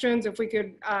prior questions. If we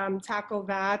could tackle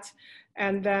that,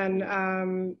 and then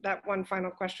that one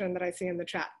final question that I see in the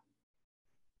chat.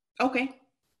 Okay.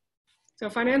 So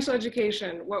financial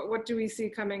education, what do we see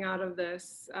coming out of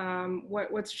this?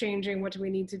 What's changing? What do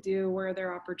we need to do? Where are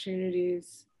there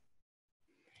opportunities?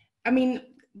 I mean,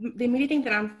 the immediate thing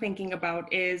that I'm thinking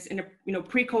about is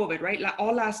pre-COVID, right?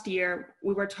 All last year,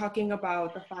 we were talking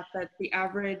about the fact that the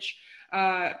average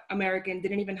American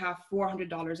didn't even have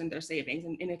 $400 in their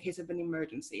savings in a case of an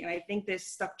emergency. And I think this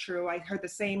stuck true. I heard the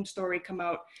same story come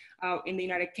out in the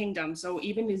United Kingdom. So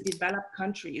even these developed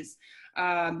countries,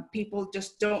 people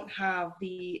just don't have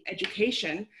the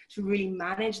education to really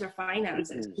manage their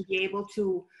finances, to be able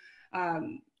to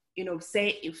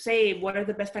say what are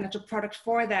the best financial products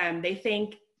for them. They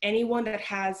think anyone that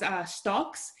has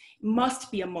stocks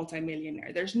must be a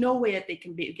multimillionaire. There's no way that they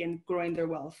can begin growing their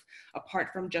wealth apart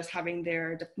from just having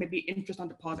their maybe interest on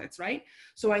deposits, right?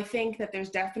 So I think that there's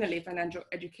definitely a financial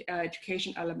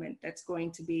education element that's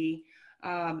going to be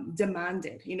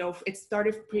demanded. It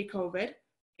started pre-COVID.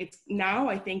 It's now,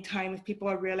 I think, time if people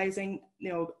are realizing,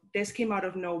 this came out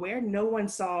of nowhere. No one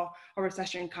saw a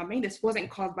recession coming. This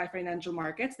wasn't caused by financial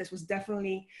markets. This was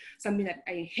definitely something that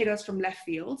hit us from left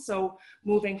field. So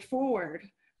moving forward,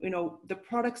 the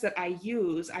products that I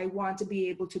use, I want to be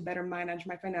able to better manage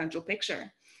my financial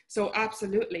picture. So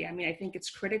absolutely. I mean, I think it's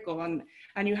critical.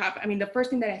 And you have, the first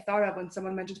thing that I thought of when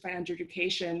someone mentions financial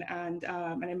education and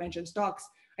I mentioned stocks,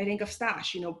 I think of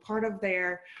Stash. Part of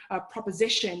their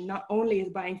proposition not only is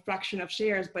buying fraction of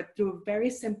shares, but through a very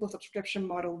simple subscription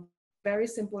model, very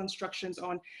simple instructions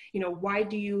on, why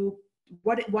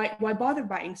bother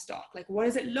buying stock? Like, what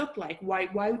does it look like? Why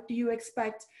do you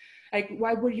expect,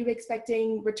 why were you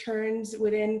expecting returns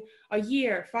within a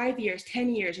year, 5 years,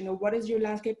 10 years? What does your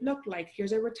landscape look like?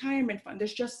 Here's a retirement fund.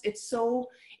 It's so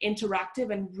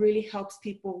interactive and really helps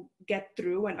people get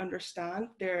through and understand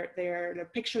their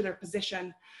picture, their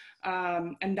position.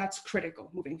 And that's critical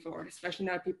moving forward, especially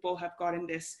now people have gotten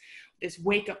this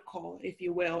wake-up call, if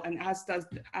you will, and as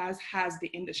has the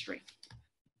industry.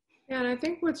 Yeah, and I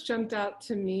think what's jumped out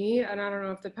to me, and I don't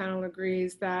know if the panel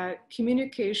agrees, that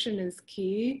communication is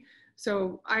key.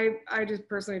 So I just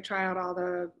personally try out all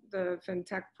the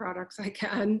fintech products I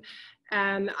can,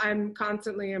 and I'm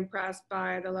constantly impressed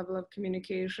by the level of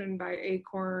communication by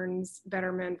Acorns,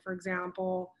 Betterment, for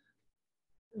example,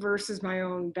 versus my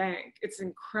own bank. It's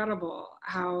incredible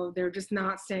how they're just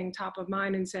not staying top of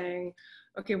mind and saying,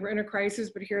 okay, we're in a crisis,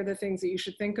 but here are the things that you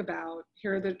should think about.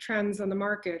 Here are the trends on the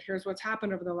market. Here's what's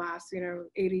happened over the last,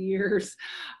 80 years.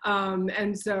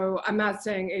 And so I'm not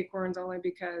saying Acorns only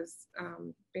because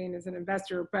Bain is an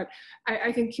investor, but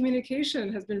I think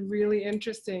communication has been really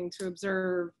interesting to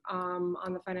observe on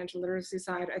the financial literacy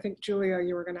side. I think, Julia,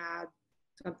 you were going to add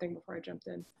something before I jumped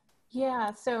in.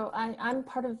 Yeah, so I'm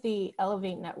part of the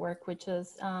Elevate Network, which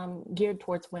is geared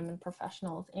towards women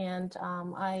professionals. And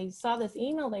I saw this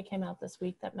email that came out this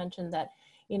week that mentioned that,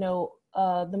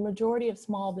 the majority of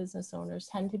small business owners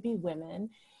tend to be women.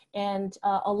 And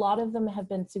a lot of them have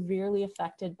been severely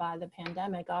affected by the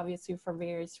pandemic, obviously for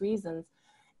various reasons.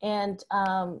 And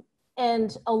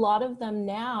a lot of them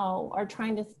now are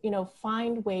trying to,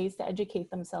 find ways to educate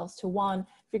themselves to, one,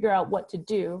 figure out what to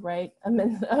do, right,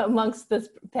 amongst this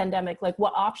pandemic, like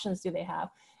what options do they have?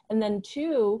 And then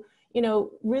two,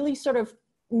 really sort of,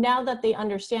 now that they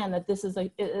understand that this is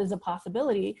a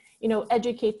possibility,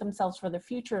 educate themselves for the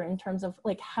future in terms of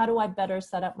like, how do I better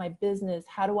set up my business?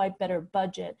 How do I better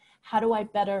budget? How do I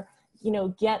better,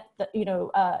 get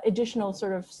the, additional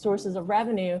sort of sources of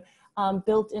revenue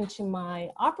built into my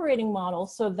operating model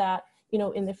so that,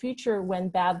 in the future when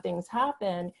bad things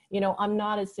happen, I'm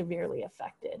not as severely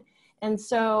affected. And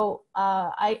so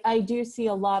I do see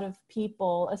a lot of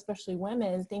people, especially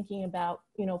women, thinking about,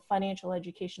 financial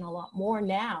education a lot more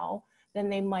now than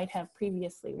they might have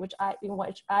previously, which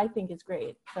I think is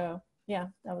great. So yeah,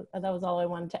 that was all I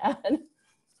wanted to add.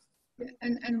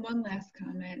 And one last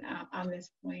comment on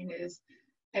this point is,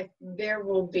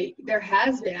 there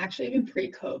has been actually, even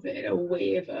pre-COVID, a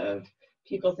wave of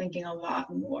people thinking a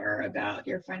lot more about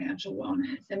your financial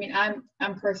wellness. I mean,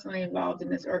 I'm personally involved in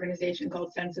this organization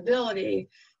called Sensibility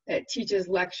that teaches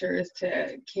lectures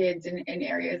to kids in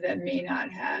areas that may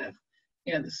not have,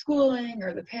 the schooling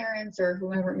or the parents or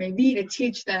whoever it may be, to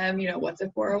teach them, what's a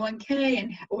 401k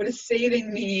and what does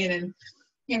saving mean,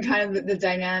 and kind of the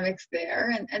dynamics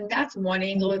there. And that's one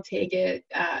angle to take it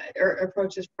or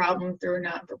approach this problem through a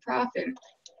non-for-profit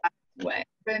way.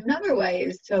 But another way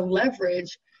is to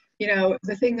leverage,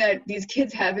 the thing that these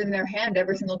kids have in their hand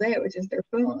every single day, which is their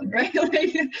phone, right?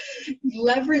 Like,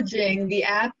 leveraging the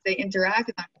apps they interact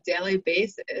with on a daily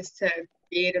basis to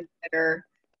create a better,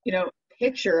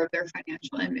 picture of their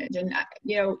financial image. And,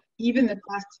 even the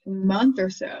past month or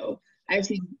so, I've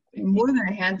seen more than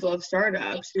a handful of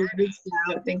startups who reached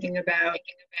out thinking about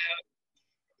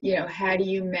you know, how do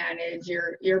you manage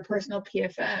your personal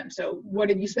PFM? So what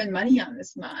did you spend money on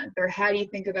this month? Or how do you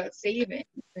think about saving?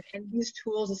 And these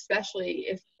tools, especially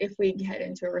if we head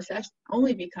into a recession,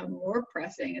 only become more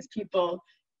pressing as people,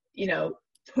 you know,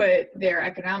 put their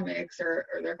economics or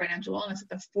their financial wellness at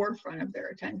the forefront of their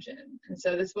attention. And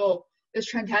so this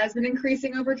trend has been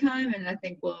increasing over time, and I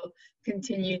think will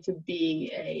continue to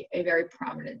be a very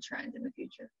prominent trend in the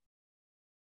future.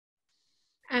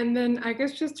 And then I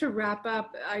guess just to wrap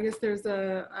up, I guess there's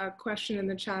a question in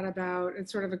the chat about,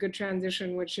 it's sort of a good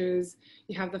transition, which is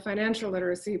you have the financial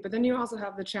literacy, but then you also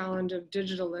have the challenge of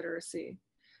digital literacy.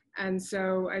 And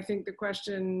so I think the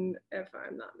question, if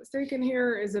I'm not mistaken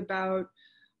here, is about,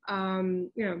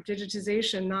 you know,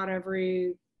 digitization. Not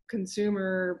every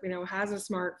consumer, you know, has a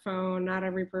smartphone. Not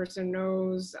every person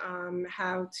knows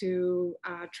how to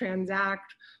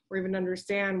transact or even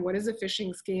understand what is a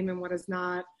phishing scheme and what is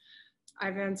not.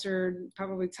 I've answered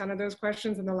probably 10 of those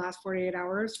questions in the last 48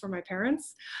 hours for my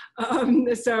parents.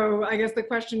 So I guess the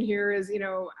question here is, you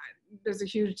know, there's a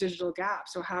huge digital gap.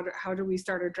 So how do we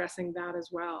start addressing that as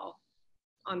well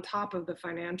on top of the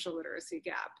financial literacy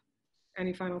gap?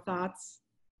 Any final thoughts?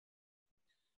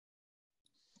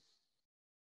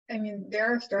 I mean,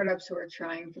 there are startups who are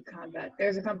trying to combat.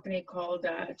 There's a company called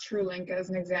TrueLink as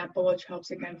an example, which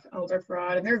helps against elder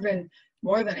fraud. And there have been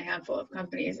more than a handful of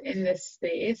companies in this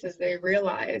space as they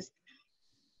realize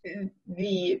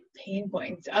the pain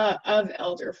points of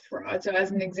elder fraud. So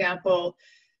as an example,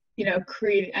 you know,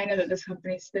 I know that this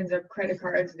company spins up credit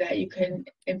cards that you can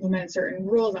implement certain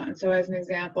rules on. So as an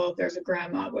example, if there's a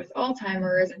grandma with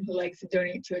Alzheimer's and who likes to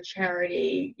donate to a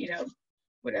charity, you know,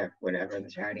 whatever the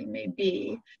charity may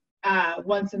be,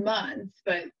 once a month,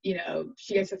 but you know,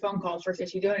 she gets a phone call, first day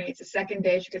she donates, the second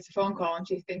day she gets a phone call and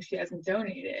she thinks she hasn't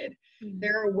donated. Mm-hmm.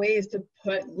 There are ways to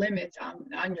put limits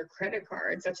on your credit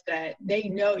card such that they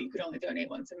know you could only donate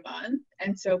once a month.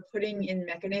 And so putting in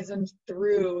mechanisms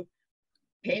through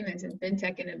payments and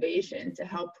fintech innovation to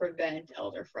help prevent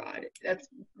elder fraud. That's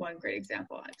one great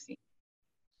example I've seen.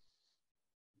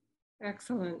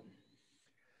 Excellent.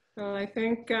 Well, I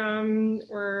think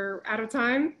we're out of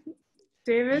time.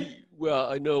 David?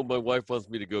 Well, I know my wife wants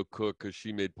me to go cook because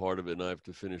she made part of it and I have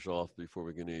to finish off before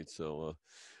we can eat. So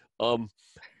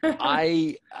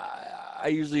I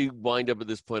usually wind up at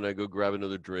this point, I go grab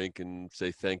another drink and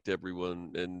say thank to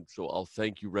everyone. And so I'll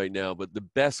thank you right now. But the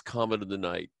best comment of the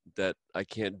night that I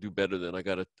can't do better than, I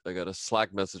got a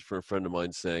Slack message from a friend of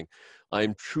mine saying,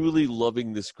 I'm truly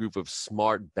loving this group of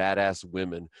smart, badass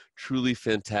women, truly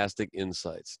fantastic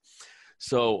insights.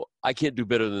 So I can't do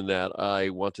better than that. I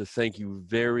want to thank you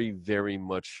very, very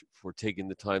much for taking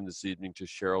the time this evening to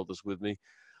share all this with me.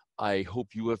 I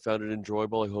hope you have found it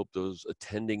enjoyable. I hope those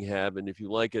attending have. And if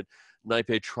you like it,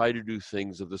 NIPE try to do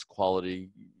things of this quality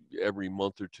every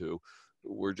month or two.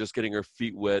 We're just getting our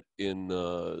feet wet in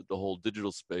the whole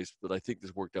digital space, but I think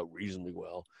this worked out reasonably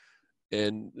well.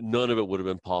 And none of it would have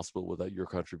been possible without your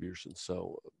contribution.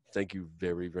 So thank you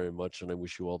very, very much. And I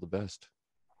wish you all the best.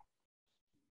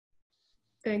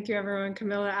 Thank you, everyone.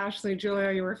 Cammila, Ashley,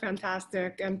 Julia, you were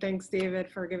fantastic. And thanks, David,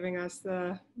 for giving us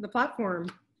the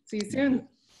platform. See you soon.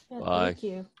 Yeah, bye. Thank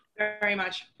you very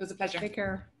much. It was a pleasure. Take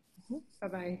care.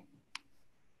 Bye-bye.